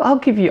yeah, I'll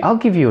give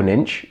you an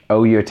inch.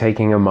 Oh, you're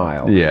taking a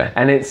mile. Yeah.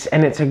 And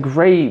it's a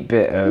great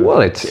bit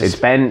of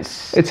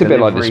suspense. It's a bit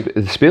like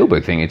the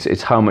Spielberg thing.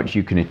 It's how much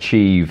you can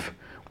achieve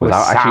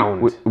without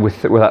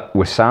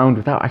sound,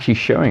 without actually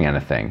showing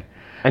anything.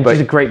 And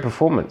just a great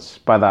performance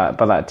by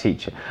that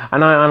teacher.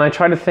 And I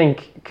try to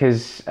think,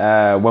 because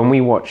when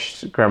we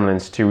watched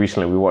Gremlins 2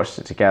 recently, we watched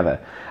it together,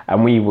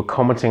 and we were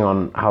commenting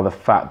on how the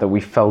fact that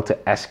we felt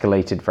it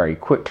escalated very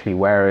quickly,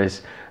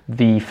 whereas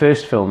the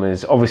first film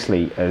is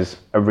obviously, as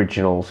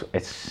originals,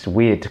 it's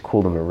weird to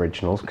call them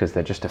originals because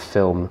they're just a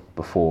film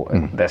before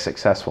they're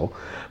successful.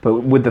 But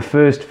with the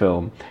first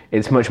film,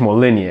 it's much more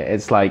linear.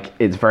 It's like,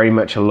 it's very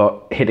much a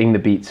lot hitting the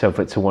beats of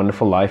It's a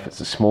Wonderful Life. It's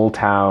a small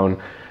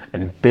town,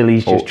 and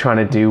Billy's just trying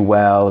to do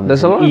well, and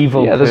there's a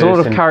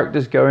lot of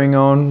characters going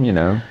on,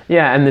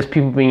 Yeah, and there's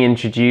people being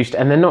introduced,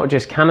 and they're not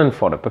just cannon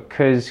fodder,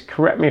 because,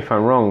 correct me if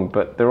I'm wrong,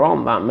 but there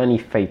aren't that many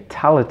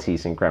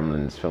fatalities in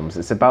Gremlins films.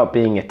 It's about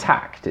being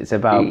attacked. It's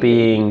about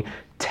being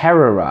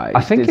terrorized.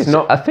 I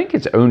think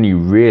it's only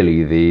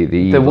really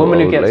the woman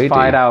who gets lady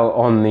fired out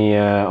on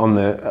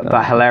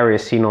that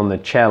hilarious scene on the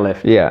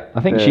chairlift. Yeah,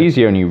 I think she's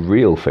the only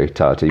real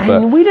fatality.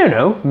 But we don't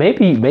know.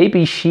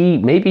 Maybe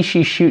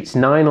she shoots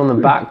 9 on the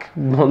back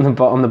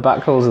on the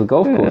back holes of the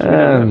golf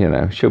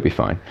course. She'll be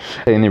fine.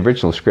 In the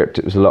original script,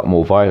 it was a lot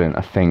more violent.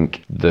 I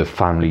think the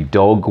family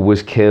dog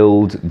was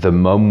killed. The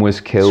mum was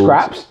killed.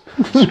 Scraps.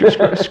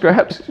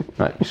 Scraps.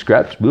 Right,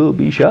 Scraps will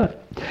be shot.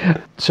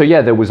 So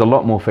there was a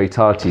lot more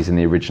fatalities in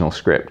the original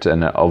script,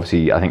 and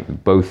obviously I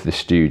think both the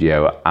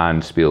studio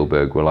and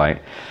Spielberg were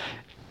like,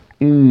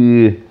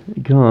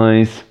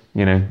 guys,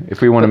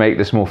 if we want to make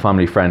this more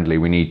family friendly,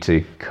 we need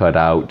to cut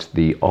out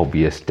the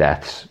obvious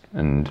deaths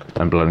and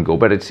blood and gore.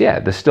 But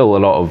there's still a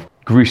lot of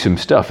gruesome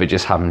stuff. It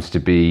just happens to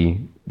be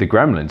the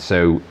Gremlins.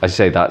 So I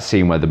say that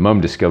scene where the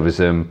mum discovers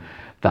them,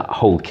 that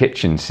whole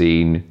kitchen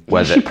scene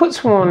where she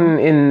puts one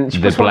in the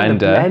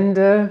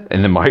blender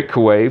in the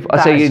microwave.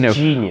 I say,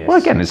 genius.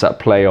 Well, again, it's that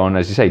play on,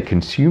 as you say,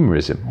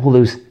 consumerism. All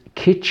those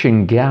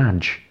kitchen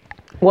gadgets.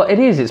 Well, it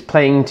is. It's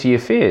playing to your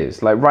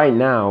fears. Like right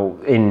now,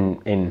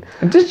 in And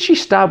did she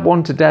stab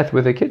one to death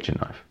with a kitchen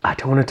knife? I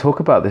don't want to talk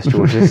about this,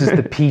 George. This is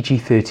the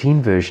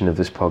PG-13 version of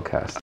this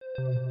podcast.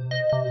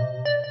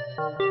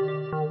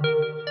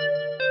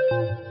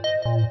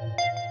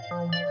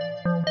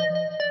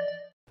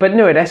 But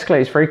no, it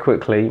escalates very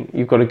quickly.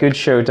 You've got a good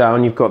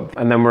showdown.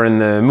 And then we're in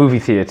the movie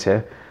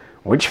theatre.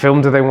 Which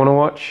film do they want to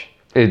watch?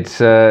 It's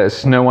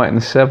Snow White and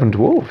the Seven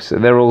Dwarfs.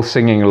 They're all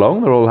singing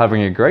along. They're all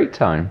having a great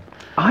time.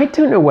 I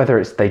don't know whether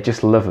it's they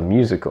just love a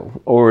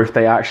musical or if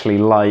they actually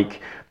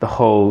like the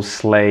whole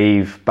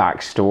slave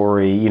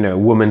backstory,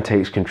 woman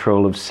takes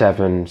control of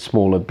 7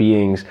 smaller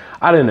beings.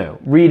 I don't know.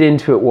 Read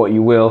into it what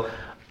you will.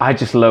 I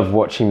just love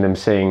watching them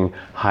sing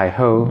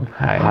hi-ho,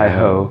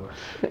 hi-ho.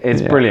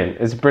 It's brilliant.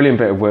 It's a brilliant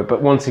bit of work.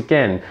 But once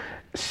again,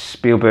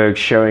 Spielberg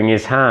showing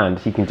his hand.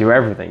 He can do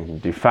everything. He can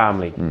do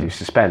family, he can do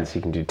suspense, he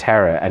can do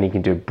terror, and he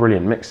can do a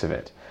brilliant mix of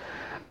it.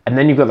 And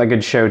then you've got that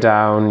good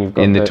showdown. You've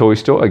got in the toy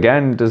store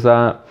again. Does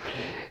that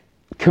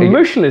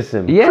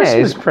commercialism? Yeah,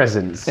 Christmas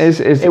presents.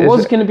 It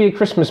was going to be a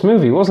Christmas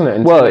movie, wasn't it?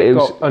 Until it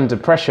got under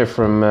pressure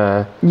from.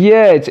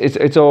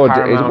 It's odd.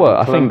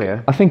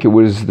 Columbia. I think it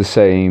was the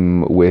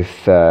same with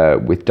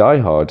Die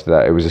Hard,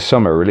 that it was a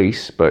summer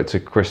release, but it's a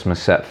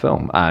Christmas set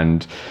film.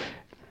 And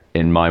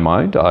in my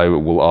mind, I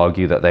will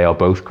argue that they are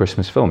both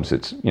Christmas films.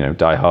 It's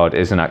Die Hard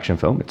is an action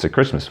film. It's a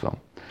Christmas film.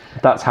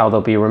 That's how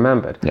they'll be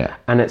remembered. Yeah,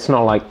 and it's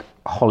not like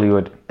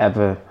Hollywood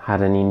ever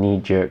had any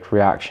knee-jerk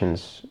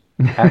reactions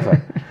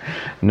ever.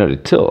 Not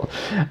at all.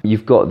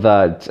 You've got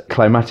that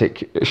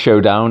climatic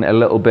showdown, a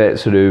little bit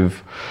sort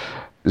of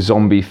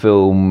zombie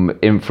film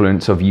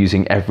influence of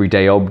using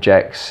everyday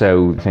objects.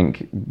 So I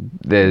think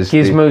there's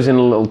gizmos in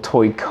a little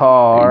toy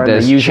car.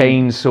 There's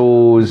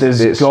chainsaws.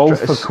 There's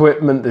golf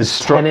equipment. There's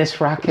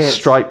tennis rackets.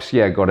 Stripes,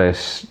 got a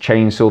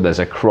chainsaw. There's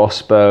a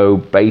crossbow,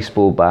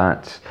 baseball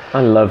bat.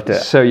 I loved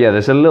it. So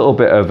there's a little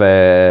bit of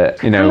a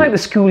kind of like the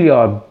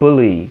schoolyard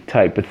bully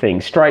type of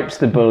thing. Stripes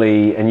the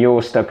bully, and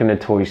you're stuck in a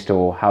toy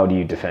store. How do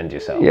you defend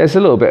yourself? Yeah, it's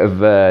a little bit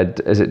of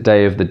is it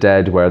Day of the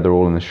Dead, where they're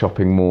all in the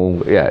shopping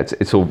mall. Yeah,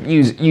 it's all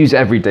use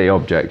everyday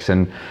objects,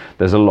 and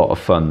there's a lot of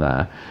fun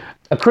there.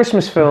 A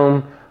Christmas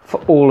film for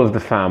all of the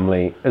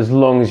family, as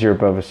long as you're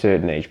above a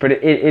certain age. But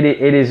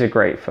it is a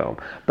great film.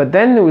 But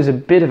then there was a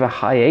bit of a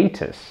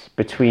hiatus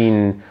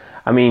between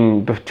that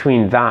and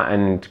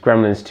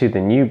Gremlins 2, the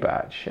new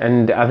batch.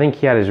 And I think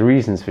he had his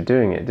reasons for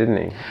doing it, didn't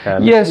he?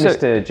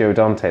 Mr. Joe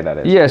Dante, that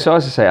is. Yeah, so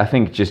as I say, I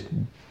think just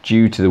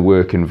due to the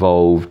work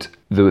involved,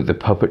 the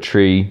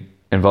puppetry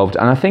involved,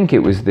 and I think it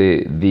was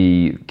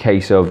the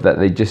case of that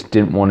they just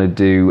didn't want to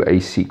do a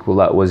sequel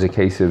that was a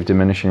case of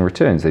diminishing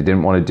returns. They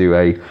didn't want to do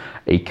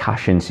a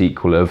cash-in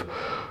sequel of,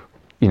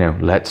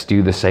 let's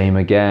do the same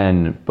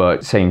again,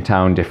 but same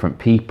town, different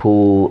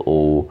people,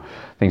 or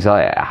things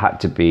like that. It had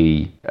to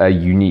be a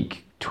unique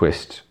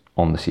twist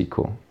on the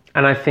sequel.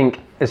 And I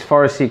think as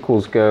far as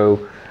sequels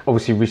go,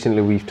 obviously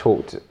recently we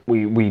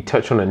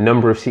touch on a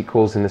number of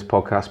sequels in this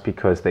podcast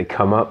because they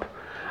come up.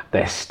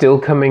 They're still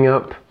coming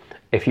up,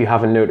 if you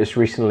haven't noticed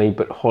recently,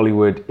 but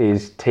Hollywood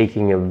is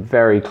taking a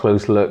very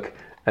close look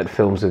at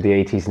films of the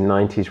 80s and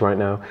 90s right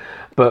now.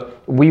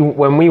 But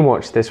when we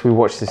watched this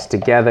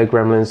together,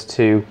 Gremlins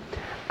 2,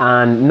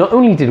 and not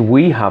only did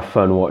we have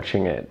fun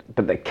watching it,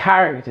 but the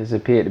characters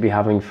appear to be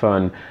having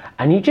fun.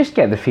 And you just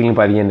get the feeling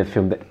by the end of the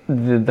film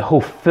that the whole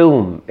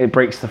film, it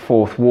breaks the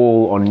fourth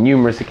wall on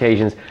numerous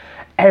occasions.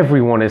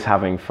 Everyone is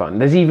having fun.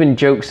 There's even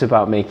jokes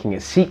about making a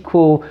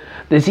sequel.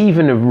 There's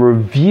even a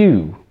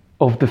review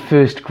of the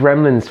first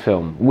Gremlins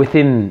film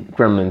within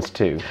Gremlins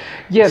 2.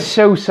 Yeah,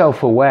 so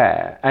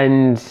self-aware.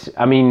 And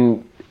I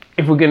mean,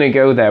 if we're going to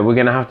go there, we're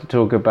going to have to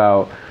talk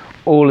about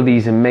all of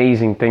these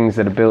amazing things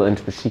that are built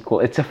into the sequel.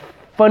 It's a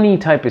funny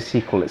type of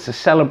sequel. It's a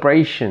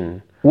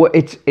celebration. Well,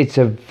 it's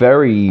a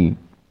very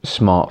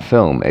smart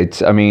film.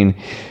 As I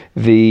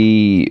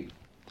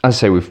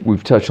say,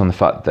 we've touched on the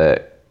fact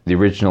that the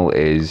original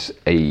is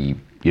a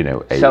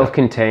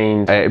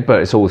self-contained, but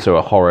it's also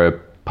a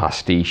horror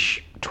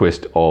pastiche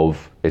twist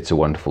of It's a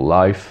Wonderful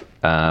Life.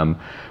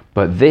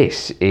 But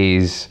this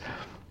is,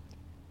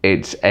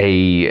 it's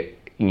a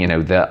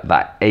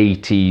that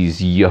 80s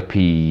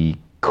yuppie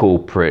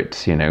corporate,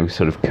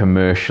 sort of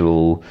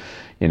commercial,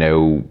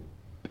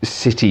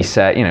 city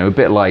set, a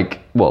bit like,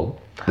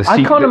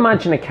 I can't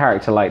imagine a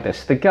character like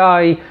this. The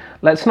guy,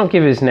 let's not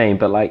give his name,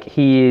 but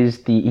he's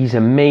a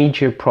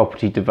major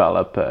property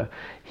developer.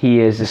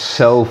 He is a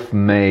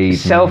self-made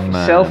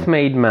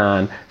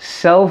man,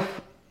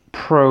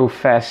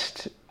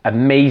 self-professed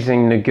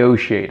amazing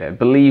negotiator,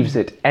 believes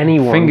that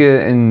anyone...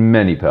 Finger in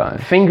many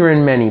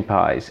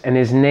pies. And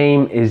his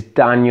name is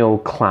Daniel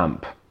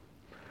Clamp.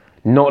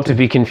 Not to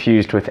be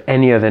confused with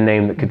any other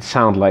name that could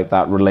sound like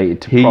that related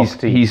to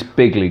property. He's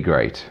bigly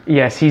great.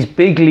 Yes, he's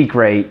bigly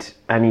great,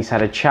 and he's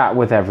had a chat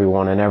with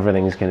everyone, and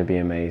everything's going to be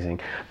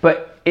amazing.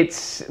 But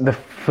it's the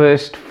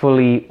first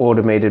fully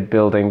automated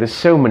building. There's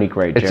so many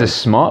great jokes. It's a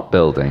smart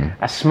building.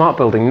 A smart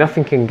building.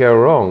 Nothing can go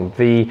wrong.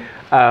 The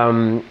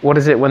what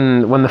is it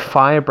when the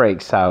fire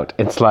breaks out?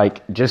 It's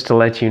like, just to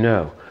let you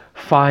know,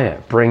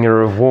 fire,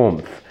 bringer of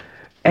warmth.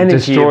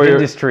 energy of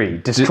industry,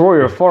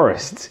 destroyer of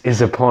forests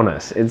is upon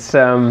us. It's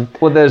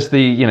Well, there's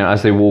the,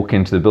 as they walk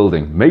into the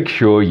building, make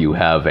sure you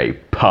have a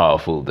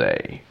powerful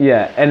day.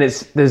 Yeah, and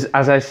there's,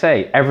 as I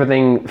say,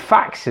 everything,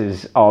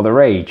 faxes are the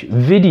rage,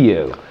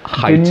 video,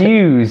 the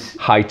news.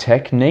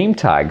 High-tech name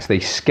tags, they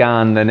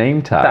scan the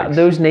name tags.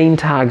 Those name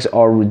tags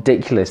are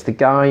ridiculous. The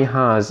guy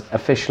has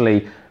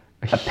officially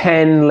a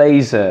pen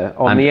laser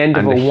on the end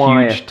of a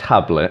wire. Huge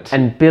tablet.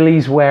 And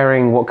Billy's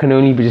wearing what can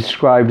only be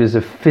described as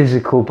a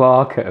physical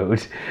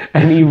barcode,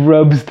 and he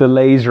rubs the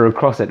laser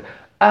across it.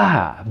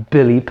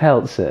 Billy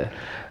Peltzer.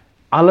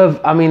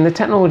 The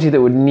technology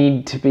that would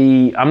need to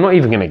be, I'm not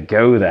even going to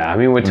go there. I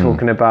mean, we're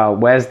talking about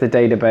where's the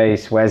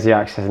database, where's the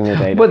accessing the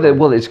data?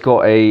 Well,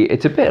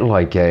 it's a bit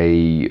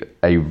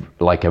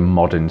like a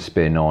modern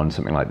spin on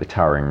something like the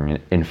Towering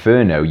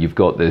Inferno. You've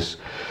got this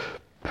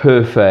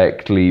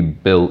perfectly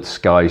built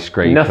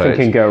skyscraper. Nothing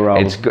can go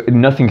wrong.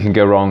 Nothing can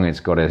go wrong. It's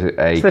got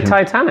it's the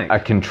Titanic. A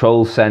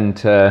control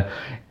center.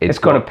 It's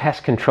got a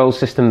pest control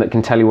system that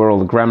can tell you where all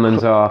the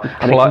gremlins are.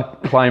 And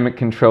climate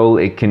control.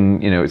 It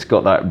can, it's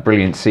got that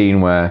brilliant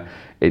scene where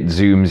it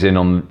zooms in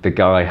on the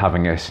guy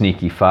having a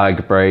sneaky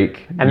fag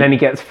break. And then he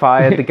gets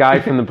fired. The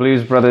guy from the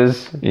Blues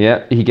Brothers.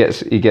 Yeah, he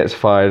gets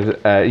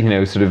fired.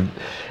 Sort of.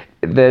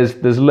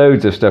 There's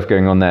loads of stuff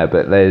going on there,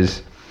 but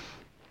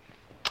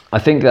I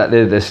think that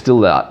there's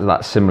still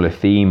that similar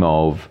theme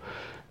of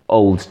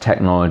old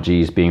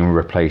technologies being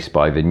replaced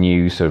by the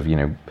new. Sort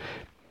of,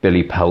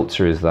 Billy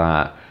Peltzer is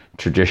that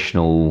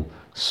traditional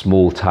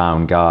small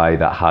town guy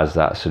that has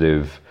that sort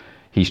of,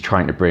 he's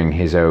trying to bring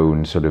his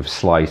own sort of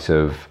slice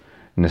of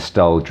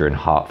nostalgia and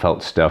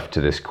heartfelt stuff to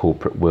this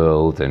corporate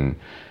world, and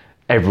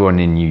everyone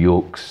in New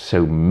York's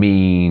so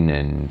mean.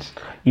 And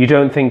you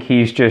don't think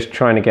he's just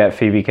trying to get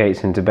Phoebe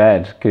Cates into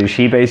bed? Because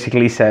she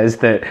basically says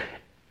that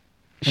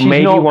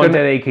maybe one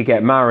day they could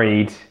get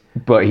married,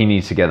 but he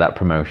needs to get that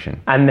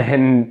promotion. And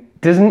then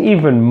doesn't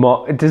even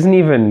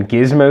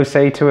Gizmo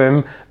say to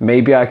him,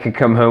 maybe I could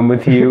come home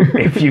with you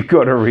if you've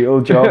got a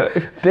real job?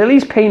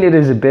 Billy's painted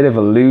as a bit of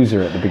a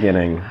loser at the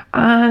beginning.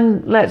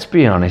 And let's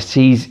be honest,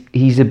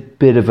 he's a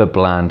bit of a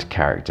bland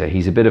character.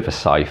 He's a bit of a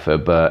cipher,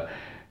 but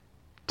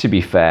to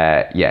be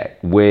fair, yeah,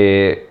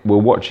 we're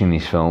watching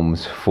these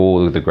films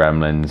for the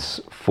Gremlins,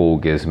 for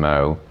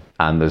Gizmo,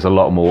 and there's a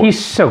lot more.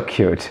 He's so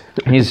cute.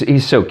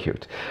 He's so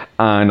cute.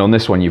 And on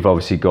this one, you've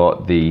obviously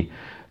got the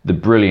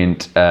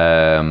brilliant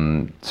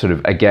sort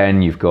of,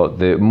 again, you've got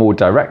the more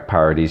direct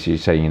parodies. You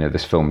say,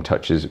 this film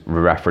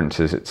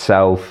references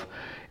itself.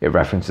 It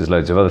references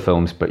loads of other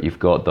films, but you've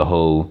got the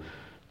whole,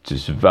 to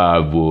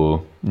survive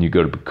war, you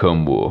got to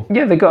become war.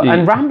 Yeah,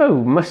 and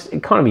Rambo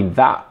it can't be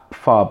that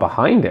far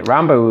behind it.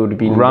 Rambo would have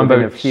been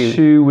Rambo a few.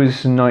 2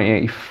 was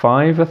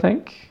 1985, I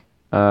think.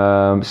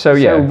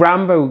 So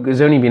Rambo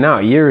has only been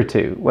out a year or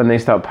two when they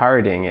start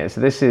parodying it.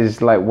 So this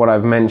is like what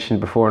I've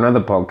mentioned before in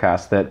other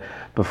podcasts, that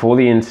before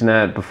the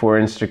internet, before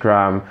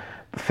Instagram,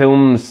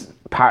 films,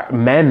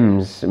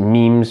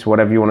 memes,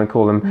 whatever you want to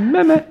call them,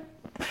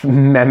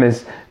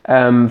 memes,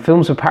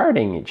 films were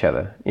parodying each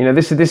other.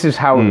 This is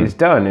how it was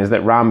done, is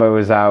that Rambo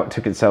was out,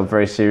 took itself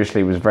very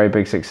seriously, was a very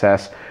big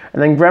success,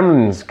 and then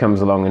Gremlins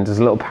comes along and does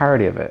a little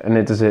parody of it, and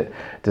it does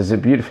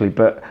it beautifully.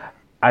 But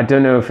I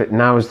don't know if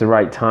now is the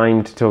right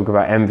time to talk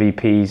about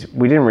MVPs.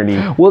 We didn't really.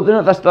 Well,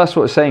 that's what I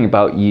was saying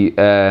about you,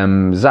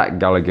 Zach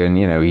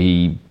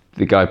Galligan.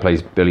 The guy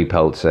plays Billy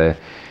Peltzer.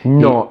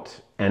 Not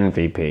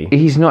MVP.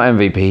 He's not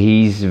MVP.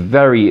 He's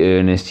very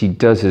earnest. He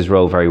does his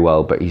role very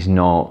well, but he's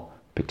not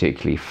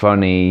particularly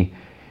funny.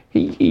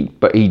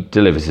 But he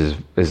delivers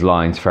his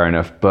lines fair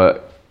enough.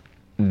 But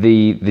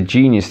the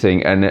genius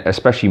thing, and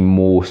especially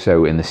more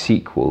so in the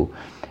sequel,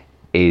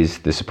 is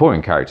the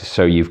supporting characters.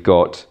 So you've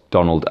got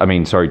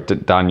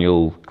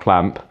Daniel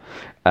Clamp,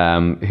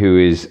 who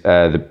is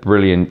the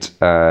brilliant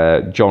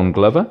John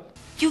Glover.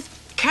 You've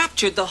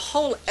captured the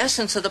whole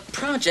essence of the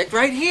project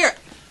right here.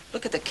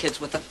 Look at the kids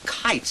with the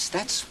kites.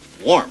 That's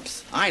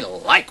warmth. I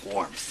like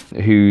warmth.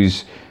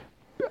 Who's,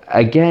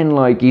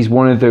 again, he's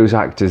one of those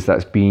actors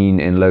that's been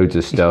in loads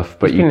of stuff,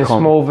 but he's been in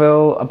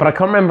Smallville, but I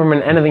can't remember him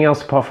in anything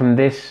else apart from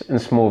this and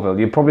Smallville.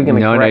 You're probably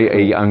going to correct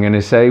me. I'm going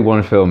to say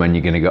one film and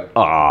you're going to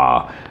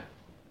go,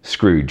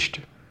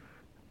 Scrooged.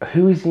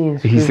 Who is he in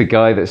Scrooged? He's the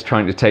guy that's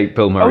trying to take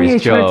Bill Murray's job.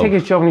 He's trying to take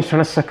his job and he's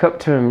trying to suck up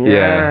to him.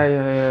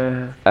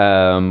 Yeah.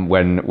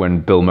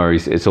 When Bill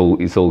Murray's, it's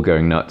all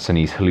going nuts and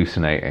he's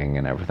hallucinating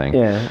and everything.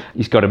 Yeah.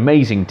 He's got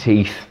amazing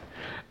teeth.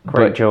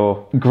 Great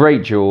jaw.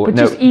 But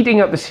just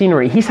eating up the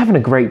scenery, he's having a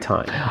great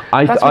time.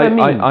 That's what I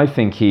mean. I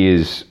think he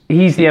is.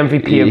 He's the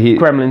MVP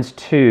of Gremlins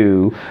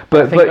 2.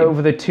 But I think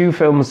over the two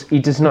films, he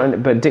does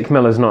not. But Dick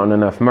Miller's not in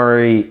enough.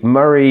 Murray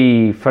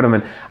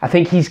Futterman, I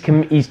think he's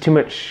too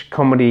much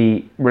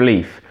comedy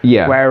relief.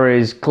 Yeah.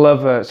 Whereas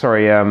Glover,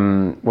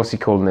 what's he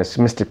called in this?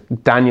 Mr.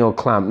 Daniel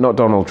Clamp, not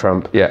Donald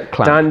Trump. Yeah,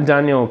 Clamp.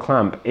 Daniel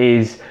Clamp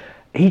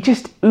he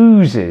just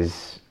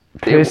oozes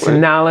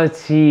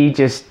personality,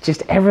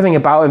 just everything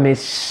about him is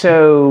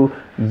so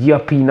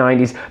yuppie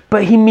 90s,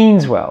 but he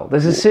means well.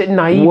 There's a certain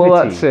naivety. Well,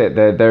 that's it.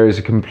 There is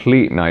a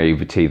complete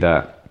naivety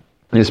that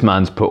this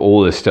man's put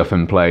all this stuff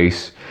in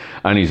place,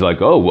 And he's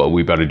like, oh, well,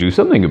 we better do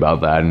something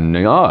about that. And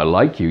I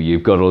like you.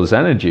 You've got all this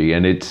energy.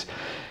 And it's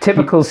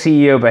typical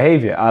CEO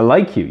behavior. I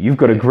like you. You've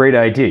got a great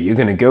idea. You're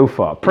going to go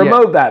far.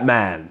 Promote that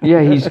man.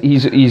 Yeah,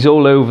 he's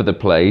all over the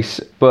place.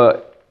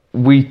 But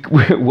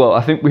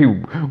I think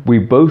we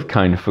both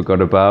kind of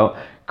forgot about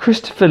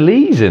Christopher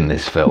Lee's in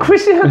this film. I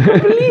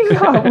can't believe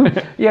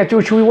that. Yeah,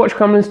 George, should we watch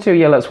Gremlins 2?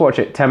 Yeah, let's watch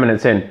it. 10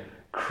 minutes in.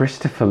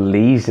 Christopher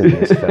Lee's in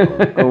this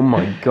film. Oh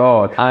my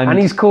God. And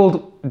he's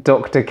called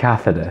Dr.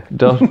 Catheter.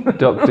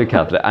 Dr.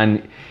 Catheter.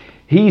 And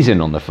he's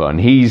in on the fun.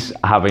 He's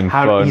having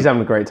fun. He's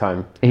having a great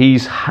time.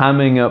 He's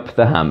hamming up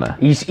the hammer.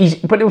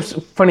 But it was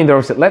funny,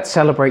 though, said, let's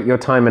celebrate your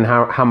time in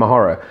Hammer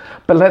Horror,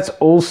 but let's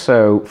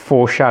also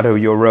foreshadow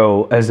your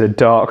role as a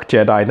dark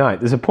Jedi Knight.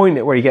 There's a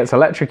point where he gets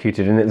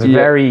electrocuted, and it's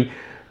very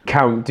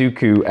Count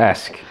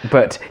Dooku-esque,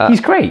 but he's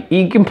great.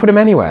 You can put him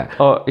anywhere.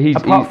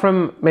 Apart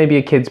from maybe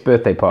a kid's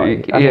birthday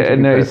party.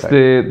 It's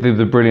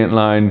the brilliant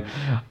line.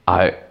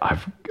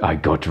 I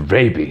got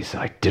rabies.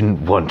 I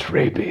didn't want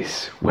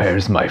rabies.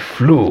 Where's my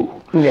flu?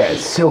 Yeah,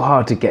 it's so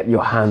hard to get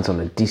your hands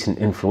on a decent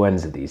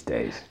influenza these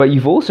days. But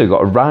you've also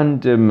got a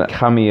random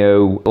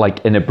cameo,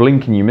 like in a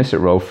blink and you miss it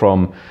role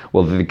from,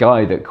 well, the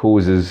guy that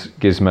causes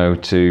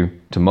Gizmo to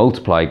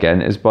multiply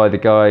again is by the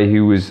guy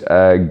who was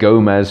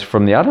Gomez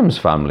from the Addams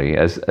Family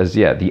as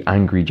the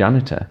angry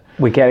janitor.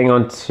 We're getting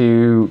on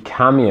to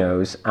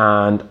cameos,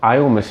 and I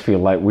almost feel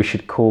like we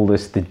should call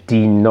this the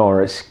Dean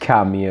Norris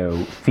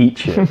cameo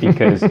feature,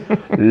 because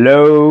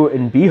lo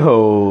and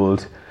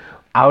behold,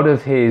 out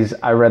of his,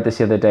 I read this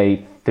the other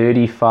day,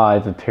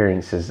 35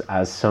 appearances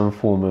as some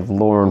form of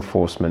law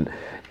enforcement,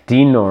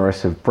 Dean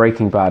Norris of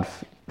Breaking Bad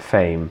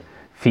fame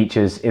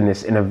features in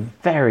this in a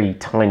very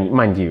tiny,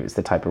 mind you, it's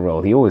the type of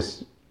role he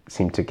always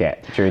seemed to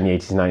get during the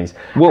 80s and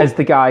 90s, as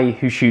the guy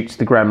who shoots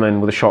the gremlin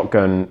with a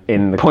shotgun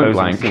in the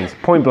closing scenes.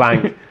 Point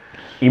blank.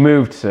 He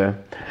moved, sir.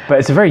 But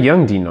it's a very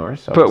young Dean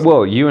Norris. Obviously.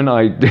 But, you and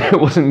I, it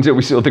wasn't until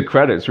we saw the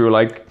credits, we were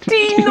like,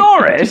 Dean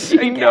Norris?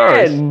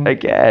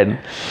 Again.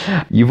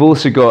 You've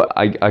also got,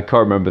 I can't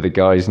remember the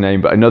guy's name,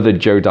 but another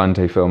Joe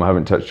Dante film I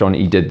haven't touched on.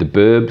 He did The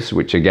Burbs,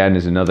 which again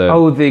is another...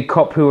 Oh, the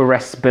cop who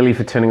arrests Billy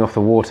for turning off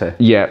the water.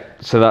 Yeah,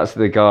 so that's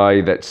the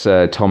guy that's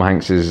Tom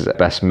Hanks's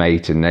best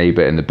mate and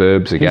neighbour in The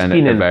Burbs. Again,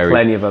 he's been in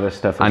plenty of other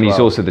stuff as well. And he's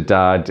also the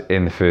dad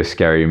in the first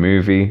Scary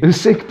Movie. The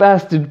sick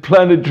bastard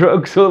planted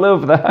drugs all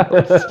over the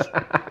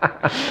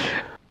house.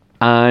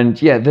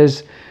 And yeah,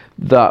 there's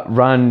that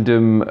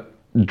random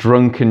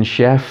drunken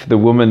chef, the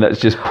woman that's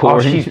just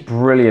pouring. Oh, she's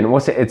brilliant.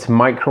 What's it? It's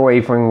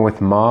Microwaving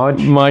with Marge.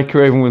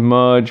 Microwaving with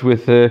Marge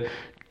with a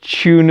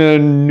tuna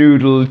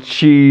noodle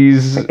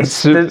cheese. It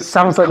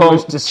sounds like the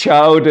most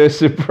chowder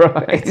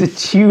surprise.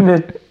 It's a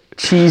tuna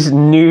cheese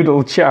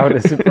noodle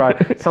chowder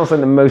surprise. It sounds like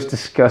the most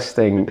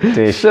disgusting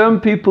dish.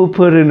 Some people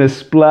put in a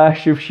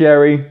splash of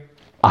sherry.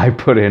 I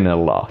put in a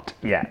lot.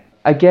 Yeah.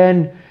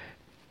 Again,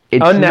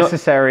 it's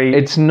unnecessary.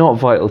 It's not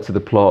vital to the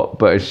plot,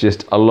 but it's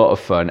just a lot of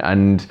fun.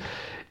 And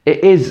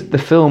it is, the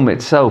film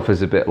itself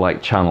is a bit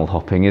like channel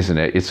hopping, isn't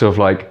it? It's sort of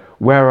like,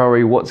 where are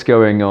we? What's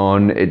going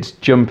on? It's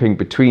jumping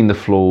between the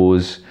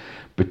floors,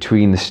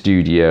 between the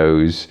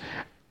studios,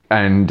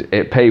 and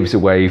it paves the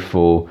way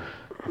for,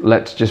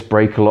 let's just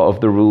break a lot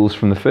of the rules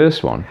from the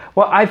first one.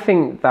 Well, I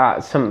think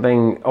that's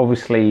something,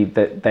 obviously,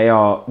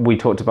 that we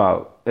talked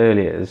about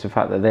earlier, is the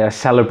fact that they are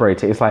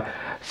celebrating. It's like,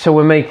 so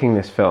we're making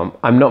this film.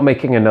 I'm not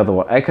making another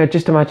one. I could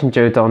just imagine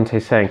Joe Dante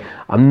saying,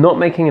 I'm not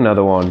making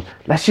another one.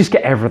 Let's just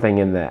get everything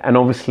in there. And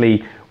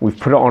obviously, we've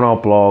put it on our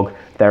blog.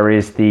 There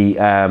is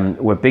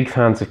we're big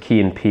fans of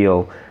Key and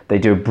Peele. They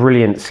do a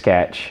brilliant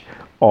sketch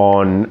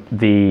on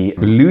the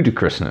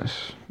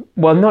ludicrousness.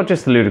 Well, not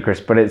just the ludicrous,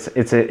 but it's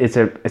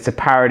a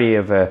parody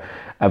of a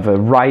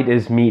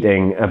writers'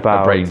 meeting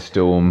about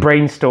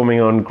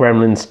brainstorming on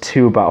Gremlins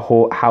 2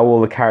 about how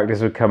all the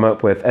characters would come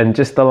up with, and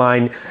just the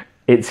line,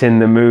 it's in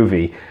the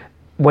movie.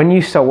 When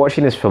you start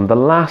watching this film, the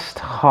last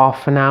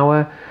half an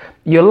hour,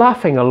 you're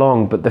laughing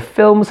along, but the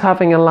film's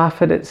having a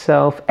laugh at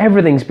itself.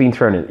 Everything's been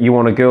thrown in. You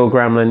want a girl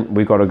gremlin?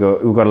 We've got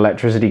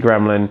electricity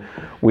gremlin.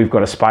 We've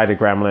got a spider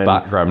gremlin.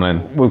 Bat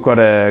gremlin. We've got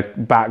a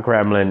bat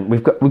gremlin.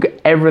 We've got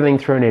everything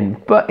thrown in,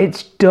 but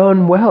it's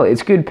done well.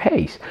 It's good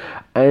pace.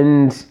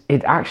 And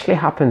it actually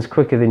happens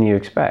quicker than you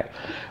expect.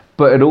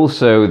 But it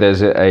also,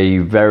 there's a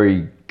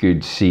very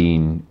good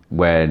scene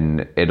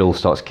when it all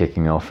starts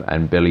kicking off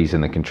and Billy's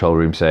in the control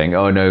room saying,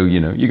 oh no,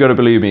 you got to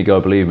believe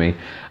me.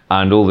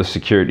 And all the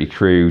security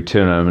crew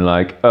turn on him and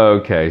like, oh,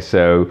 okay,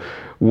 so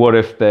what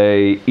if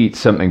they eat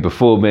something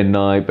before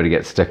midnight but it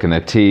gets stuck in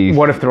their teeth?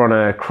 What if they're on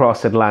a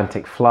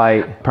cross-Atlantic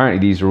flight? Apparently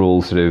these are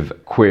all sort of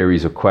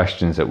queries or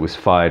questions that was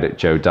fired at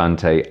Joe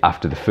Dante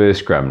after the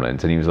first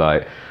Gremlins, and he was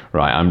like,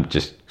 right, I'm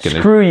just going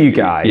to... Screw you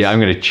guys. Yeah, I'm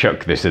going to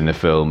chuck this in the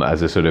film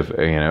as a sort of,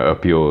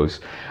 up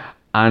yours.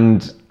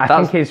 And I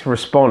think his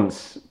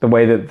response, the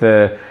way that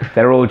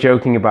they're all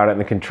joking about it in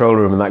the control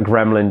room, and that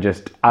gremlin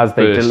just, as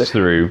they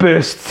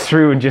bursts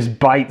through and just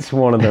bites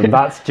one of them,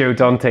 that's Joe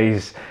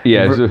Dante's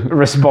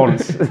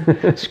response.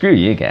 Screw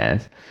you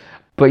guys.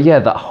 But yeah,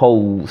 that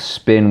whole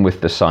spin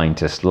with the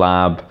scientist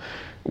lab,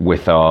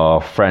 with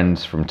our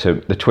friends from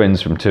the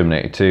twins from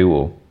Terminator 2,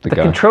 or the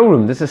guy. Control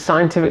room. There's a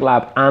scientific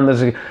lab, and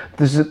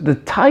there's the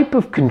type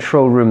of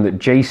control room that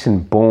Jason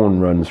Bourne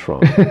runs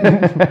from.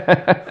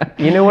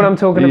 You know what I'm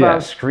talking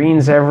about?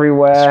 Screens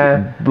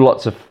everywhere.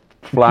 Lots of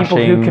flashing.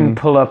 People who can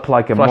pull up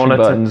like a monitor.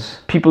 Buttons.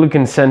 People who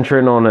can center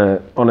in on a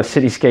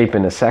cityscape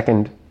in a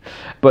second.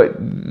 But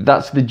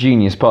that's the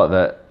genius part,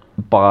 that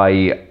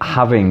by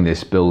having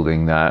this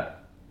building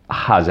that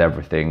has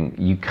everything,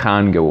 you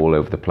can go all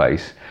over the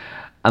place.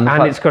 And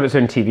it's got its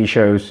own TV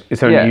shows,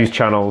 its own news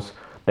channels.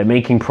 They're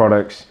making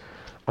products.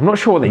 I'm not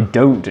sure what they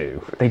don't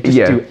do. They just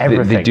do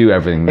everything. They do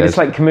everything. It's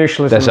like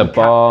commercialism. There's a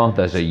bar.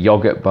 There's a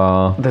yogurt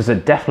bar. There's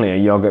definitely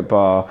a yogurt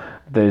bar.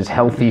 There's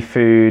healthy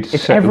food.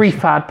 It's every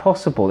fad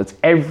possible. It's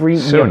every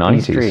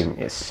yuppie's dream.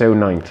 It's so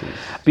 90s.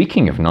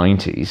 Speaking of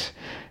 90s,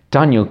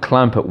 Daniel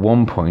Clamp at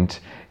one point,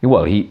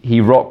 well,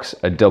 he rocks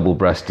a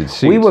double-breasted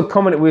suit. We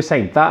were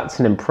saying that's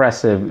an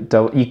impressive.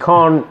 You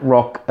can't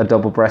rock a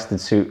double-breasted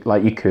suit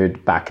like you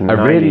could back in the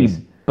 90s. Really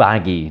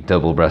baggy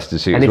double-breasted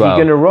suit. And if you're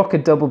going to rock a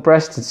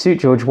double-breasted suit,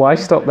 George, why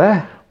stop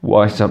there?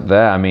 Why stop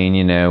there? I mean,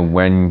 you know,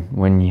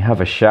 when you have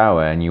a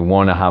shower and you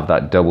want to have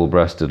that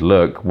double-breasted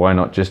look, why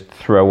not just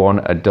throw on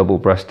a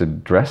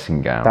double-breasted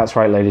dressing gown? That's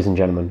right, ladies and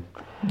gentlemen.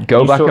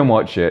 Go back and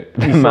watch it.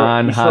 The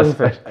man has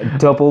a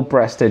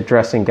double-breasted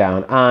dressing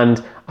gown,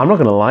 and I'm not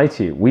going to lie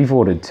to you, we've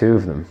ordered 2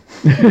 of them.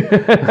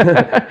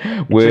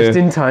 Just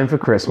in time for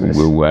Christmas.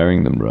 We're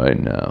wearing them right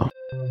now.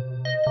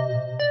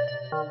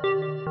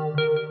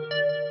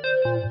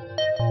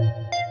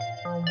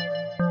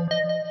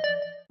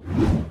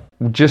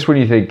 Just when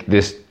you think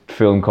this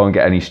film can't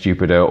get any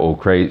stupider or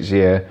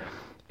crazier,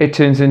 it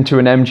turns into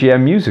an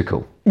MGM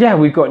musical. Yeah,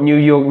 we've got New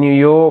York, New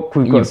York.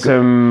 We've got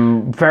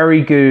some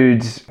very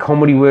good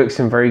comedy work,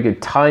 some very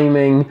good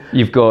timing.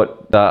 You've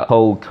got that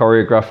whole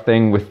choreographed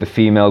thing with the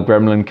female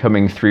gremlin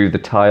coming through the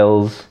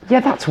tiles. Yeah,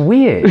 that's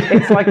weird.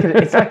 It's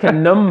like a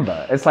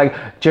number. It's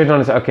like,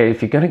 Jordan is okay,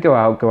 if you're going to go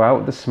out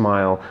with a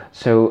smile.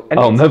 So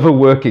I'll never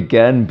work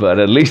again, but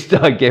at least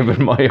I gave it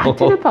my all. I don't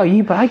know about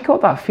you, but I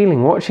got that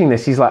feeling watching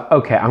this. He's like,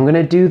 okay, I'm going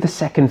to do the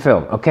second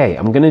film. Okay,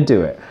 I'm going to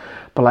do it.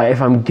 But like,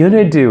 if I'm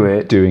gonna do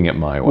it, doing it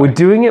my way. We're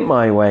doing it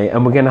my way,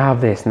 and we're gonna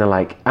have this. And they're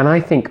like, and I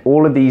think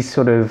all of these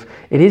it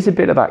is a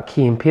bit of that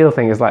Key and Peele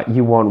thing. Is like,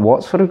 you want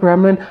what sort of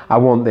gremlin? I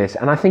want this.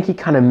 And I think he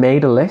kind of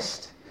made a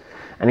list,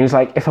 and he was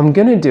like, if I'm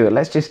gonna do it,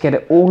 let's just get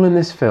it all in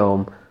this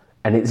film,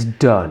 and it's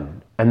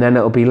done, and then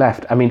it'll be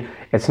left. I mean,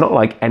 it's not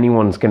like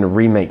anyone's gonna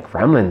remake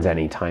Gremlins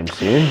anytime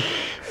soon.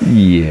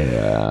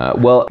 Yeah,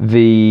 well,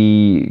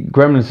 the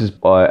Gremlins is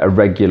a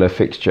regular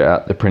fixture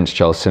at the Prince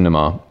Charles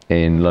Cinema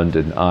in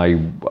London. I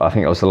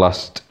think it was the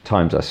last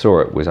times I saw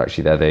it was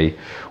actually there.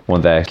 One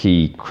of their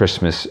key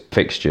Christmas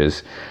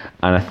fixtures,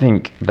 and I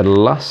think the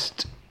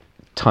last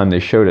time they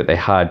showed it, they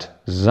had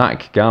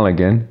Zach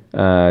Galligan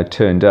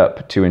turned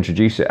up to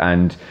introduce it,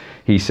 and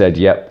he said,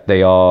 "Yep,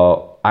 they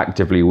are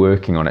actively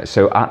working on it."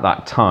 So at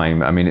that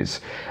time, I mean,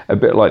 it's a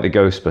bit like the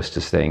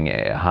Ghostbusters thing.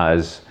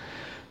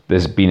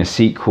 There's been a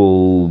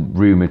sequel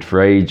rumored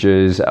for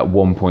ages. At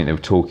one point, they were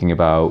talking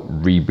about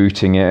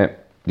rebooting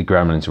it. The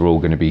Gremlins are all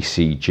going to be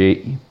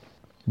CG.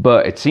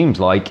 But it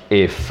seems like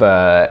if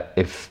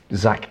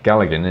Zach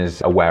Galligan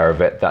is aware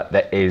of it,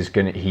 that he's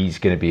going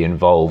to be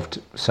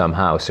involved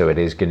somehow. So it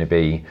is going to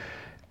be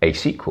a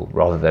sequel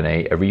rather than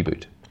a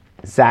reboot.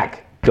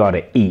 Zach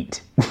gotta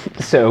eat.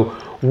 So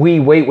we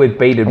wait with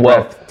bated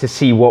breath to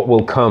see what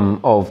will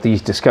come of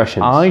these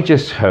discussions. I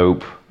just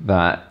hope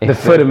that the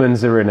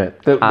Futtermans are in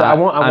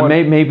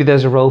it. Maybe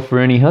there's a role for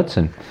Ernie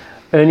Hudson.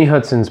 Ernie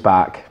Hudson's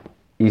back.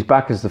 He's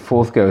back as the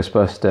 4th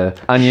Ghostbuster.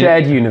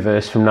 Shared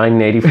universe from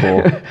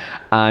 1984.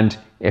 And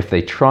if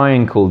they try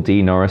and call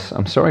Dean Norris,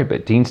 I'm sorry,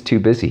 but Dean's too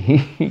busy.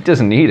 He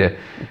doesn't need it.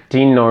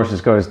 Dean Norris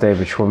has got his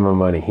David Schwimmer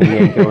money. He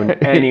ain't going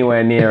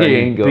anywhere near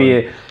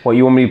it. What,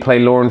 you want me to play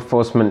law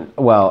enforcement?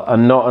 Well,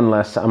 not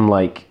unless I'm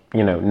like,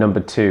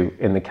 number 2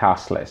 in the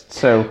cast list.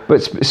 So,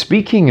 but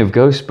speaking of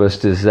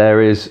Ghostbusters,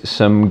 there is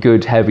some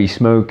good heavy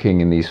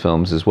smoking in these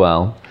films as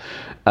well.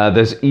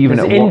 There's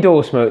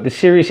indoor smoke, the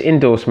serious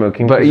indoor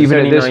smoking, but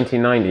even in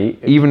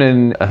 1990. Even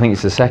in, I think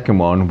it's the second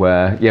one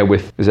where,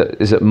 is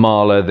it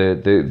Marla,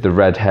 the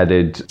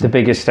red-headed, the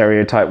biggest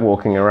stereotype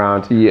walking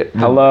around. Yeah.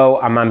 Hello,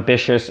 I'm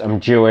ambitious, I'm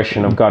Jewish,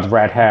 and I've got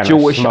red hair. And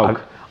I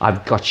smoke.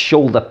 I've got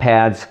shoulder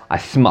pads. I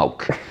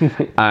smoke.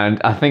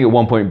 And I think at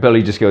one point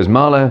Billy just goes,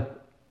 Marla,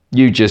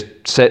 you just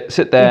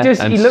sit there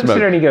and he looks at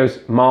her and he goes,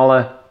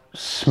 Marla,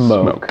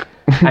 smoke.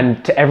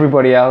 And to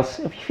everybody else,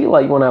 if you feel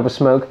like you want to have a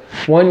smoke,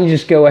 why don't you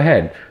just go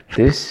ahead?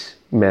 This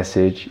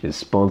message is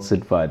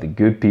sponsored by the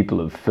good people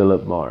of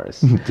Philip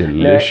Morris.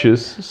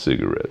 Delicious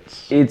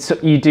cigarettes.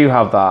 You do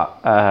have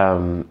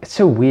that. It's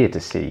so weird to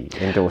see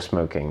indoor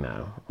smoking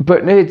now.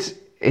 But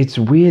it's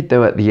weird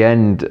though at the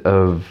end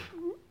of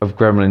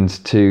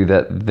Gremlins 2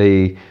 that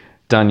the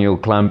Daniel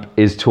Clamp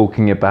is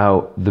talking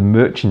about the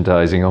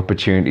merchandising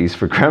opportunities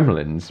for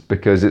Gremlins,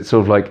 because it's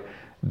sort of like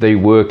they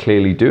were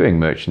clearly doing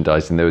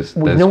merchandising. There's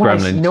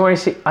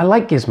Gremlins. I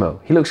like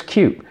Gizmo. He looks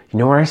cute. You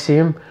know where I see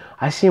him?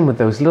 I see them with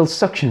those little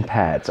suction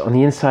pads on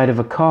the inside of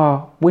a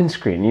car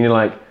windscreen. You're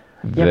like,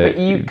 yeah, but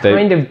you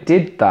kind of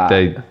did that.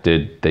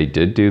 They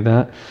did do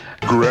that.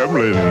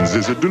 Gremlins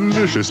is a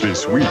deliciously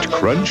sweet,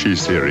 crunchy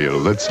cereal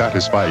that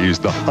satisfies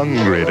the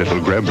hungry little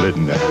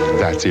gremlin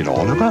that's in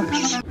all of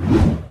us.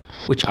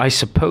 Which I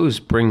suppose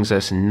brings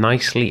us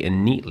nicely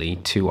and neatly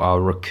to our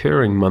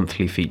recurring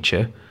monthly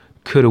feature,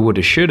 Coulda,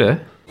 Woulda,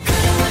 Shoulda.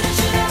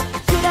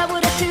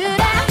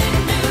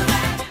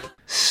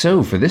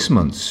 So for this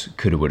month's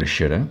Coulda, Woulda,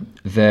 Shoulda,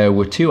 there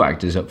were 2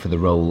 actors up for the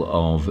role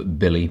of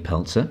Billy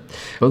Peltzer,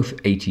 both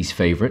 80s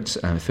favourites.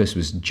 The first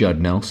was Judd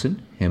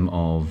Nelson, him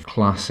of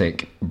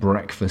classic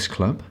Breakfast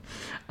Club.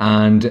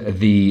 And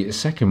the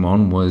second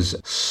one was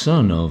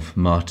son of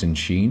Martin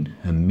Sheen,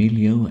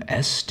 Emilio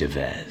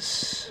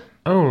Estevez.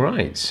 Oh,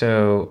 right.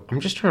 So I'm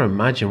just trying to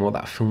imagine what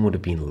that film would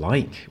have been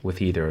like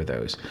with either of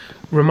those.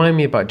 Remind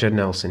me about Judd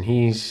Nelson.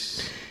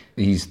 He's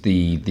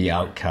the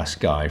outcast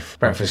guy from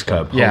Breakfast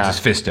Club. Holds his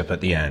fist up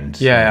at the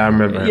end. Yeah, I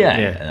remember him.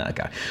 Yeah, that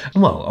guy.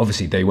 Well,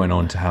 obviously they went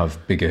on to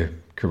have bigger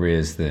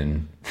careers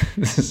than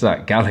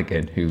Zach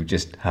Galligan, who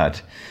just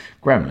had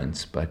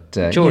Gremlins.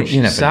 But George,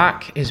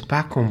 Zach is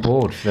back on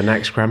board for the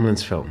next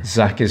Gremlins film.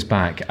 Zach is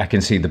back. I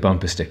can see the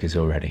bumper stickers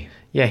already.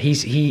 Yeah,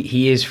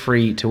 he is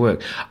free to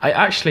work. I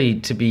actually,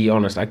 to be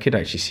honest, I could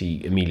actually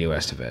see Emilio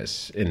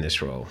Estevez in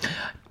this role.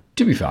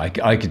 To be fair,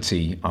 I could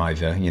see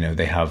either.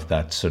 They have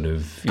that sort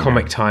of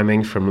comic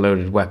timing from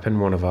Loaded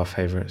Weapon, one of our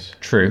favourites.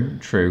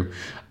 True.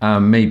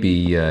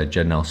 Maybe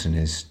Judd Nelson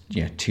is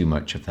too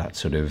much of that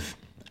sort of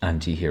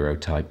anti-hero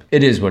type.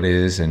 It is what it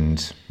is,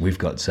 and we've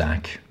got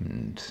Zach,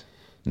 and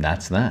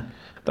that's that.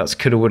 That's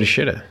Coulda, Woulda,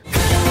 Shoulda.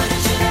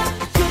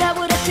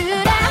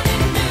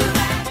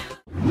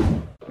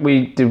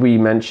 Did we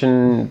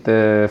mention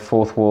the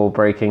fourth wall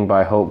breaking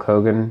by Hulk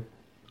Hogan?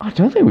 I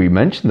don't think we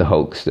mentioned the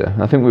Hulkster.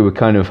 I think we were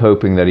kind of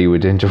hoping that he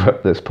would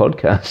interrupt this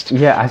podcast.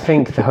 Yeah, I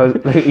think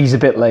he's a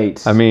bit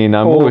late. I mean,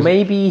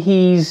 maybe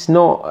he's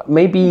not.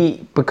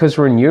 Maybe because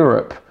we're in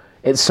Europe,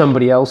 it's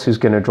somebody else who's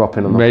going to drop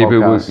in on the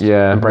podcast.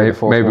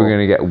 Maybe we're going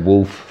to get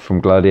Wolf from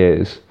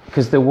Gladiators.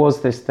 Because there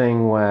was this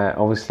thing where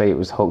obviously it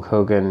was Hulk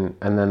Hogan,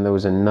 and then there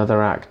was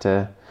another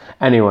actor.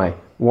 Anyway,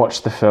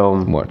 watch the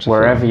film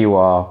wherever you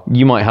are.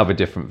 You might have a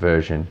different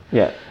version.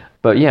 Yeah.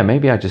 But yeah,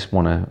 maybe I just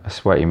want a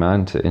sweaty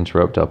man to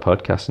interrupt our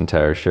podcast and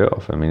tear his shirt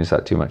off. I mean, is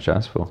that too much to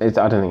ask for? I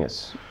don't think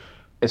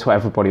it's what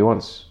everybody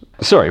wants.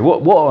 Sorry, what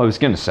I was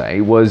going to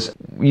say was,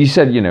 you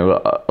said,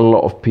 a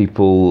lot of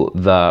people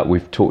that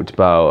we've talked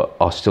about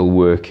are still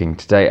working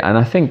today. And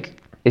I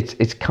think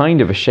it's kind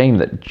of a shame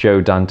that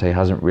Joe Dante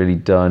hasn't really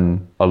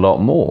done a lot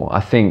more. I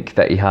think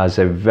that he has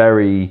a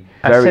very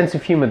sense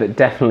of humour that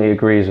definitely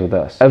agrees with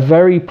us. A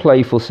very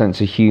playful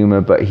sense of humour,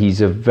 but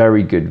he's a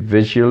very good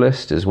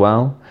visualist as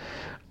well.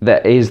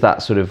 There is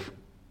that sort of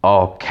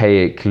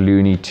archaic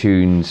Looney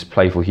Tunes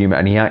playful humour,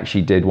 and he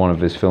actually did, one of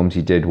his films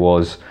he did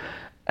was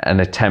an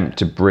attempt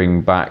to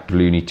bring back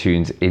Looney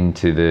Tunes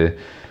into the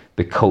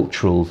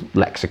cultural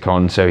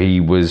lexicon. So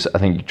he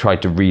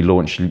tried to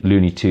relaunch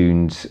Looney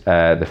Tunes,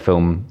 the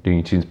film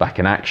Looney Tunes Back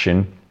in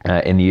Action,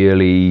 in the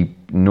early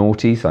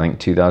noughties, I think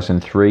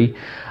 2003,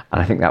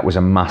 and I think that was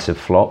a massive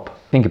flop.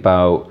 Think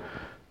about,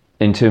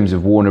 in terms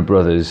of Warner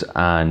Brothers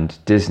and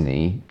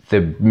Disney,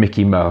 the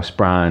Mickey Mouse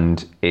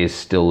brand is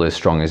still as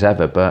strong as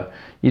ever, but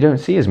you don't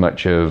see as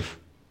much of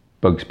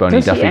Bugs Bunny,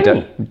 Daffy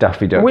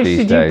Duck Which these days.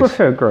 Which did you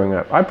prefer growing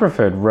up? I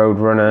preferred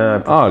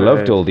Roadrunner. I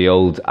loved all the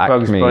old Acme.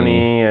 Bugs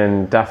Bunny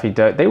and Daffy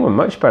Duck. They were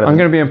much better. I'm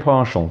going to be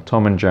impartial.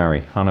 Tom and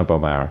Jerry,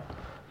 Hanna-Barbera.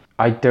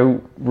 I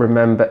don't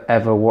remember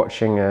ever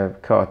watching a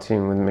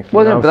cartoon with Mickey Mouse.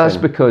 Well, no, but that's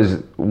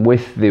because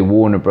with the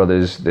Warner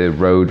Brothers, the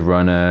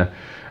Roadrunner,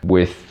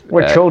 we're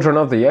children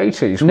of the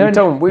 80s.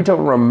 We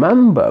don't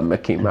remember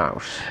Mickey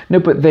Mouse. No,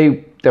 but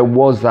there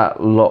was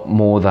that lot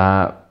more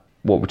that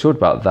what we talked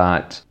about,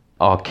 that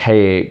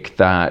archaic,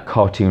 that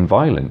cartoon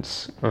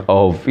violence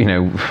of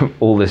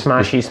all this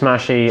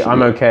smashy.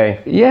 I'm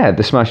okay. Yeah,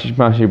 the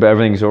smashy, but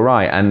everything's all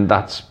right, and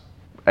that's,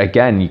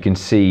 again, you can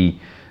see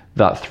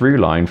that through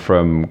line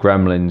from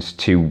Gremlins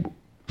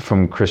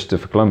from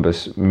Christopher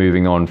Columbus,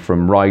 moving on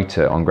from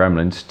writer on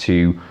Gremlins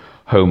to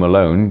Home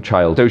Alone,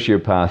 child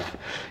sociopath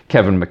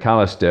Kevin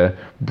McAllister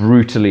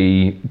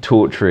brutally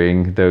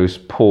torturing those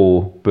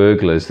poor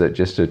burglars that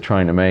just are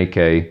trying to make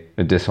a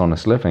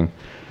dishonest living.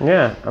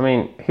 Yeah, I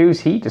mean, who's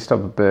he to stop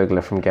a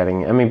burglar from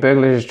getting... I mean,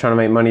 burglars are just trying to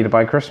make money to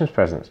buy Christmas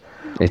presents.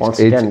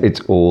 It's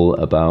all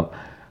about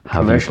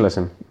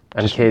commercialism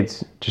and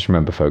kids. Just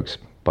remember, folks,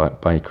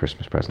 buy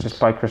Christmas presents.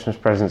 Just buy Christmas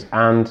presents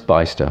and...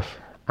 buy stuff.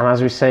 And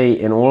as we say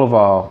in all of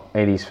our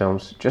 80s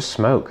films, just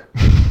smoke.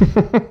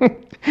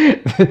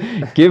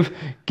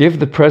 give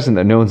the present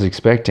that no one's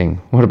expecting.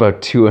 What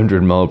about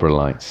 200 Marlboro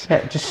Lights?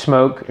 Yeah, just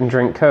smoke and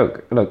drink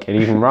Coke. Look, it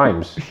even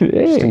rhymes.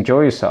 Hey. Just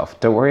enjoy yourself.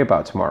 Don't worry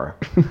about tomorrow.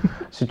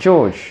 So,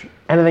 George,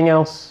 anything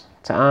else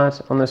to add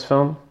on this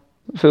film?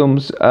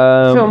 Films.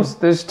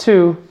 There's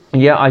 2.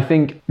 Yeah, I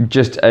think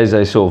just as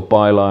a sort of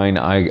byline,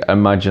 I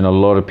imagine a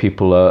lot of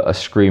people are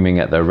screaming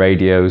at their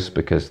radios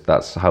because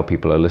that's how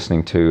people are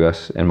listening to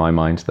us. In my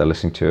mind, they're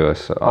listening to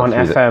us on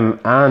FM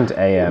and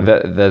AM.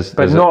 There's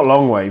not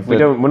long wave.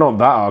 We're not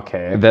that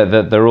archaic.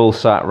 They're all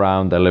sat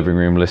around their living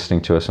room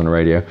listening to us on the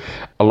radio.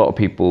 A lot of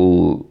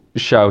people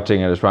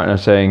shouting at us right now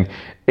saying,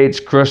 "It's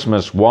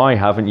Christmas. Why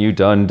haven't you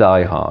done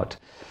Die Hard?"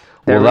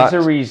 There is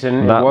a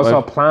reason. It was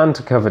our plan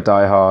to cover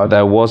Die Hard.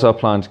 There was our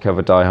plan to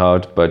cover Die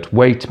Hard, but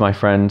wait, my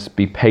friends,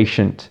 be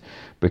patient,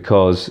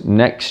 because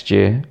next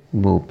year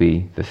will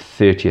be the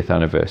 30th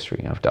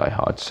anniversary of Die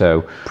Hard.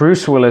 So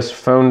Bruce Willis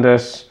phoned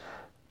us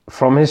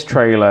from his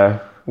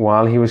trailer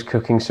while he was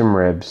cooking some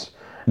ribs.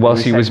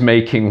 Whilst he was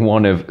making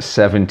one of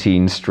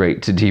 17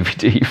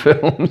 straight-to-DVD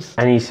films.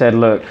 And he said,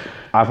 look,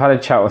 I've had a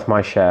chat with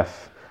my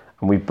chef,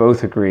 and we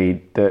both agreed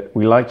that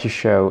we liked your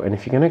show, and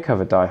if you're going to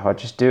cover Die Hard,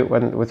 just do it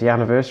with the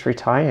anniversary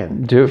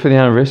tie-in. Do it for the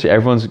anniversary.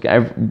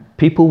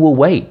 People will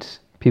wait.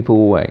 People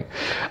will wait.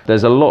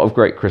 There's a lot of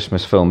great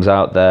Christmas films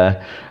out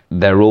there.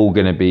 They're all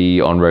going to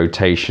be on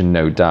rotation,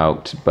 no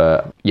doubt.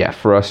 But yeah,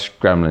 for us,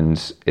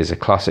 Gremlins is a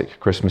classic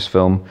Christmas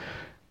film.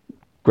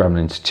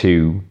 Gremlins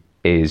 2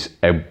 is,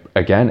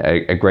 again,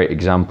 a great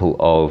example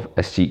of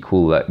a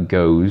sequel that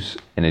goes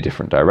in a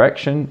different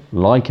direction,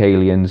 like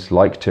Aliens,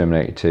 like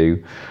Terminator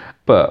 2.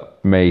 But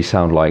may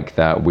sound like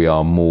that we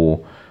are more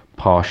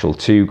partial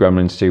to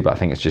Gremlins 2, but I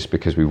think it's just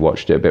because we've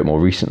watched it a bit more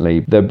recently.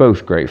 They're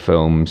both great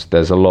films.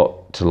 There's a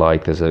lot to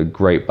like. There's a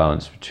great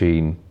balance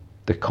between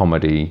the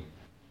comedy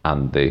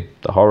and the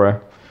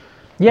horror.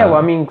 Yeah, well,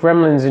 I mean,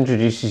 Gremlins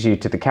introduces you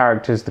to the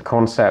characters, the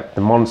concept,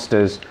 the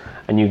monsters,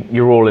 and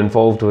you're all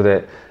involved with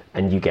it,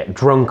 and you get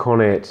drunk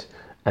on it.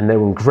 And then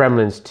in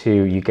Gremlins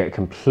 2, you get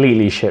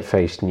completely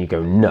shit-faced and you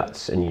go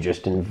nuts, and you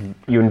just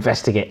you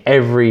investigate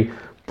every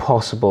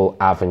possible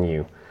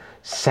avenue.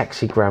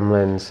 Sexy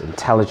gremlins,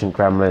 intelligent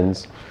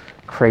gremlins,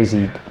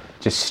 crazy,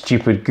 just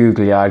stupid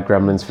googly-eyed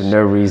gremlins for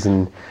no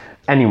reason.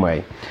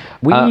 Anyway,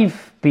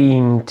 we've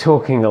been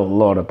talking a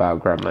lot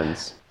about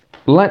Gremlins.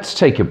 Let's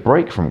take a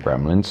break from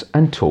Gremlins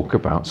and talk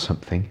about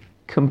something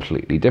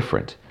completely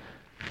different.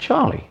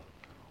 Charlie,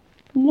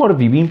 what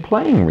have you been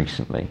playing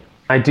recently?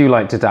 I do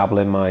like to dabble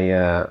in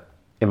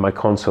my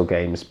console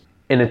games.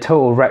 In a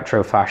total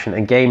retro fashion,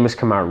 a game has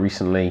come out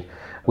recently,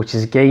 which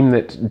is a game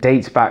that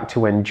dates back to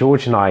when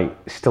George and I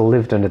still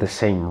lived under the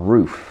same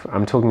roof.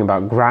 I'm talking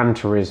about Gran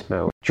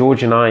Turismo.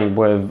 George and I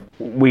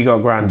we got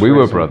Gran Turismo. We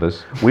were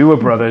brothers. We were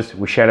brothers.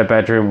 We shared a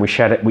bedroom. We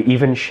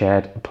even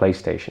shared a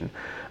PlayStation.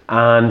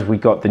 And we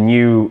got the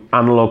new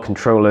analog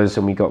controllers,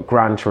 and we got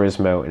Gran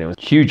Turismo, and it was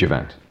a huge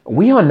event.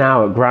 We are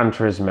now at Gran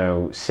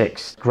Turismo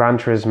 6, Gran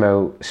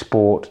Turismo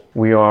Sport.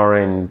 We are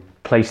in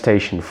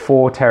PlayStation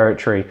 4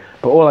 territory,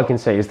 but all I can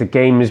say is the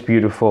game is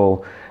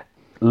beautiful,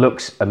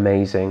 looks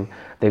amazing.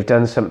 They've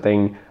done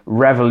something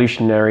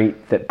revolutionary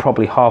that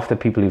probably half the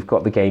people who've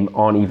got the game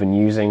aren't even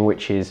using,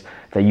 which is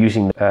they're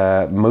using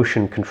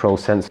motion control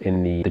sensor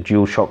in the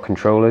DualShock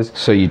controllers.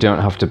 So you don't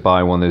have to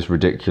buy one of those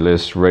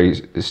ridiculous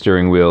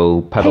steering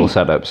wheel pedal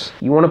setups.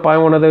 You want to buy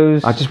one of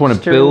those? I just want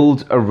to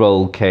build a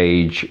roll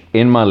cage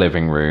in my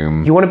living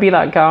room. You want to be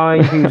that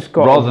guy who's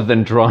got... rather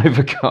than drive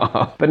a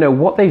car. But no,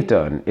 what they've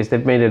done is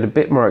they've made it a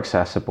bit more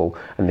accessible,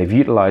 and they've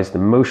utilized the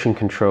motion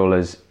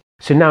controllers.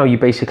 So now you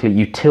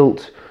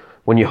tilt...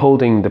 When you're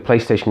holding the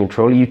PlayStation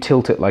controller, you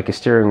tilt it like a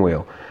steering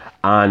wheel.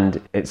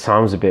 And it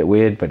sounds a bit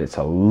weird, but it's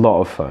a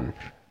lot of fun.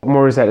 What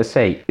more is there to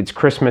say? It's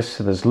Christmas,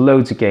 so there's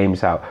loads of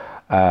games out.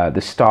 The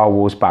Star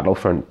Wars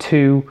Battlefront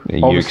 2.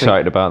 Are you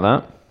excited about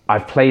that?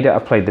 I've played it.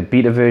 I've played the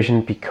beta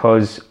version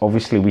because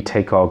obviously we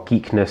take our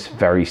geekness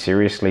very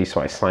seriously.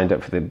 So I signed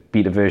up for the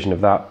beta version of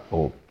that,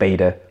 or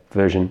beta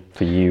version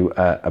for you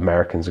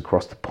Americans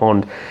across the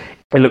pond.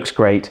 It looks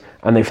great,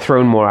 and they've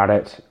thrown more at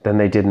it than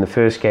they did in the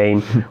first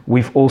game.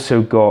 We've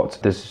also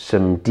there's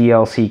some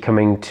DLC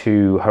coming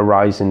to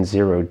Horizon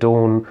Zero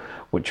Dawn,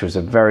 which was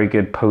a very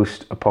good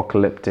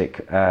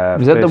post-apocalyptic...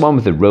 Is that the one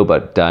with the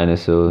robot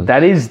dinosaurs?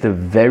 That is the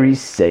very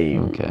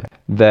same.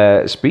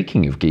 Okay.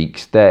 Speaking of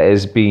geeks, there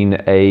has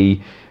been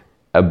a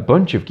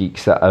bunch of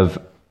geeks that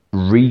have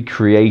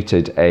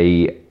recreated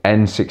a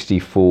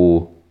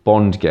N64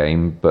 Bond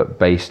game, but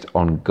based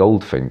on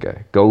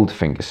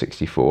Goldfinger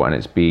 64, and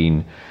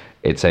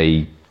it's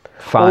a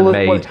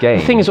fan-made game.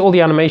 The thing is, all the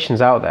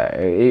animations out there.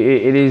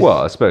 It is. Well,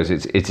 I suppose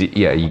it's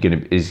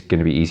going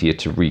to be easier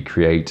to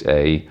recreate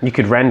a. You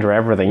could render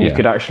everything. Yeah. You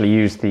could actually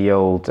use the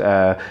old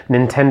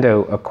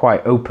Nintendo are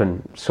quite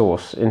open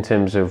source in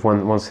terms of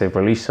once they've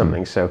released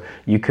something. So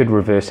you could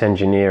reverse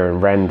engineer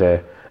and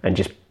render and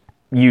just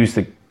use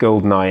the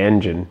GoldenEye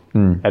engine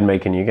and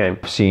make a new game.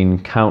 I've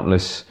seen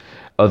countless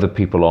other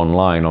people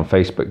online on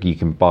Facebook. You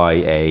can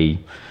buy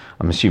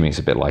I'm assuming it's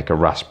a bit like a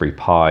Raspberry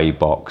Pi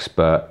box,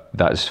 but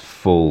that's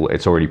full.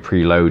 It's already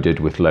preloaded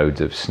with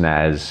loads of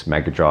SNES,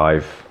 Mega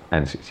Drive,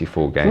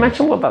 N64 games.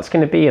 Imagine what that's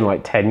going to be in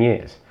like 10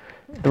 years.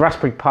 The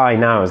Raspberry Pi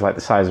now is like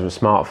the size of a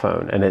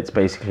smartphone, and it's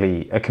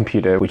basically a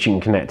computer which you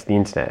can connect to the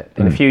internet.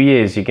 In a few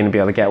years, you're going to be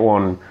able to get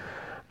one,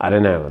 I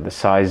don't know, the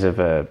size of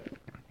a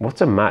What's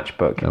a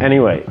matchbook?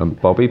 Anyway. A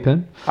bobby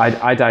pin?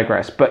 I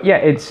digress. But yeah,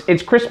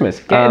 it's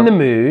Christmas. Get in the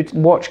mood.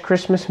 Watch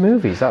Christmas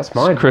movies. That's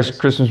my advice.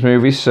 Christmas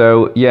movies.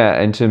 So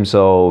yeah, in terms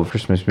of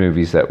Christmas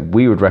movies that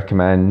we would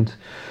recommend,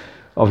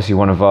 obviously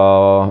one of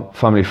our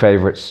family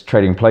favourites,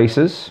 Trading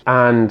Places.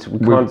 And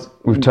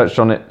we've touched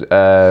on it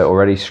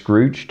already,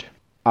 Scrooged.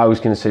 I was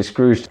going to say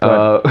Scrooged,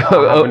 but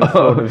I haven't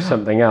thought of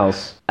something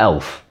else.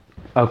 Elf.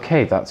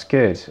 Okay, that's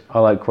good. I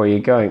like where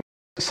you're going.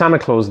 Santa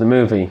Claus, the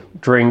movie.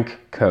 Drink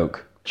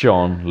Coke.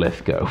 John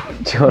Lithgow.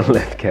 John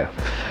Lithgow.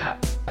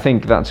 I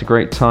think that's a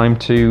great time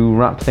to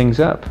wrap things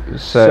up.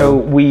 So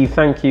we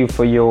thank you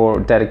for your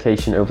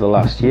dedication over the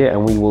last year,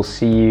 and we will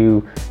see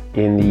you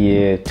in the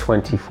year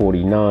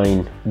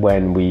 2049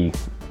 when we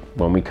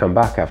come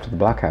back after the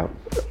blackout.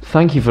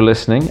 Thank you for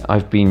listening.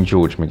 I've been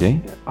George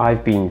McGee.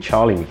 I've been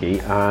Charlie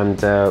McGee,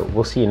 and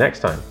we'll see you next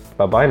time.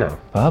 Bye-bye now.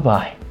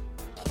 Bye-bye.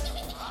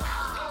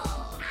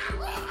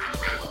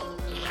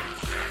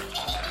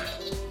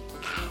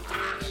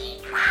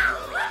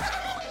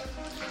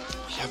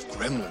 We have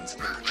gremlins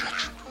in the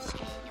projection booth.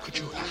 Could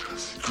you help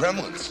us?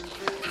 Gremlins?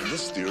 In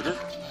this theater?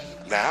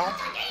 Now?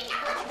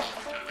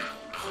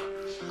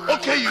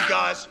 Okay, you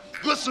guys,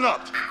 listen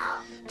up.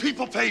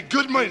 People pay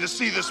good money to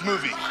see this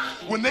movie.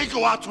 When they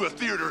go out to a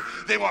theater,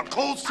 they want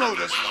cold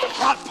sodas,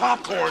 hot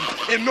popcorn,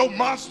 and no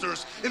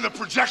monsters in the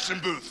projection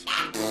booth.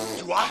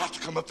 Do I have to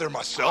come up there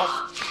myself?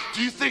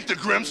 Do you think the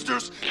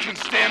Grimsters can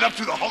stand up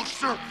to the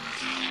Hulkster?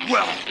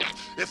 Well,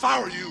 if I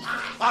were you,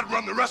 I'd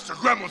run the rest of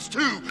Gremlins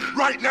too,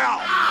 right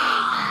now.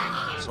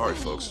 Sorry,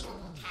 folks.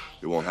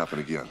 It won't happen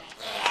again.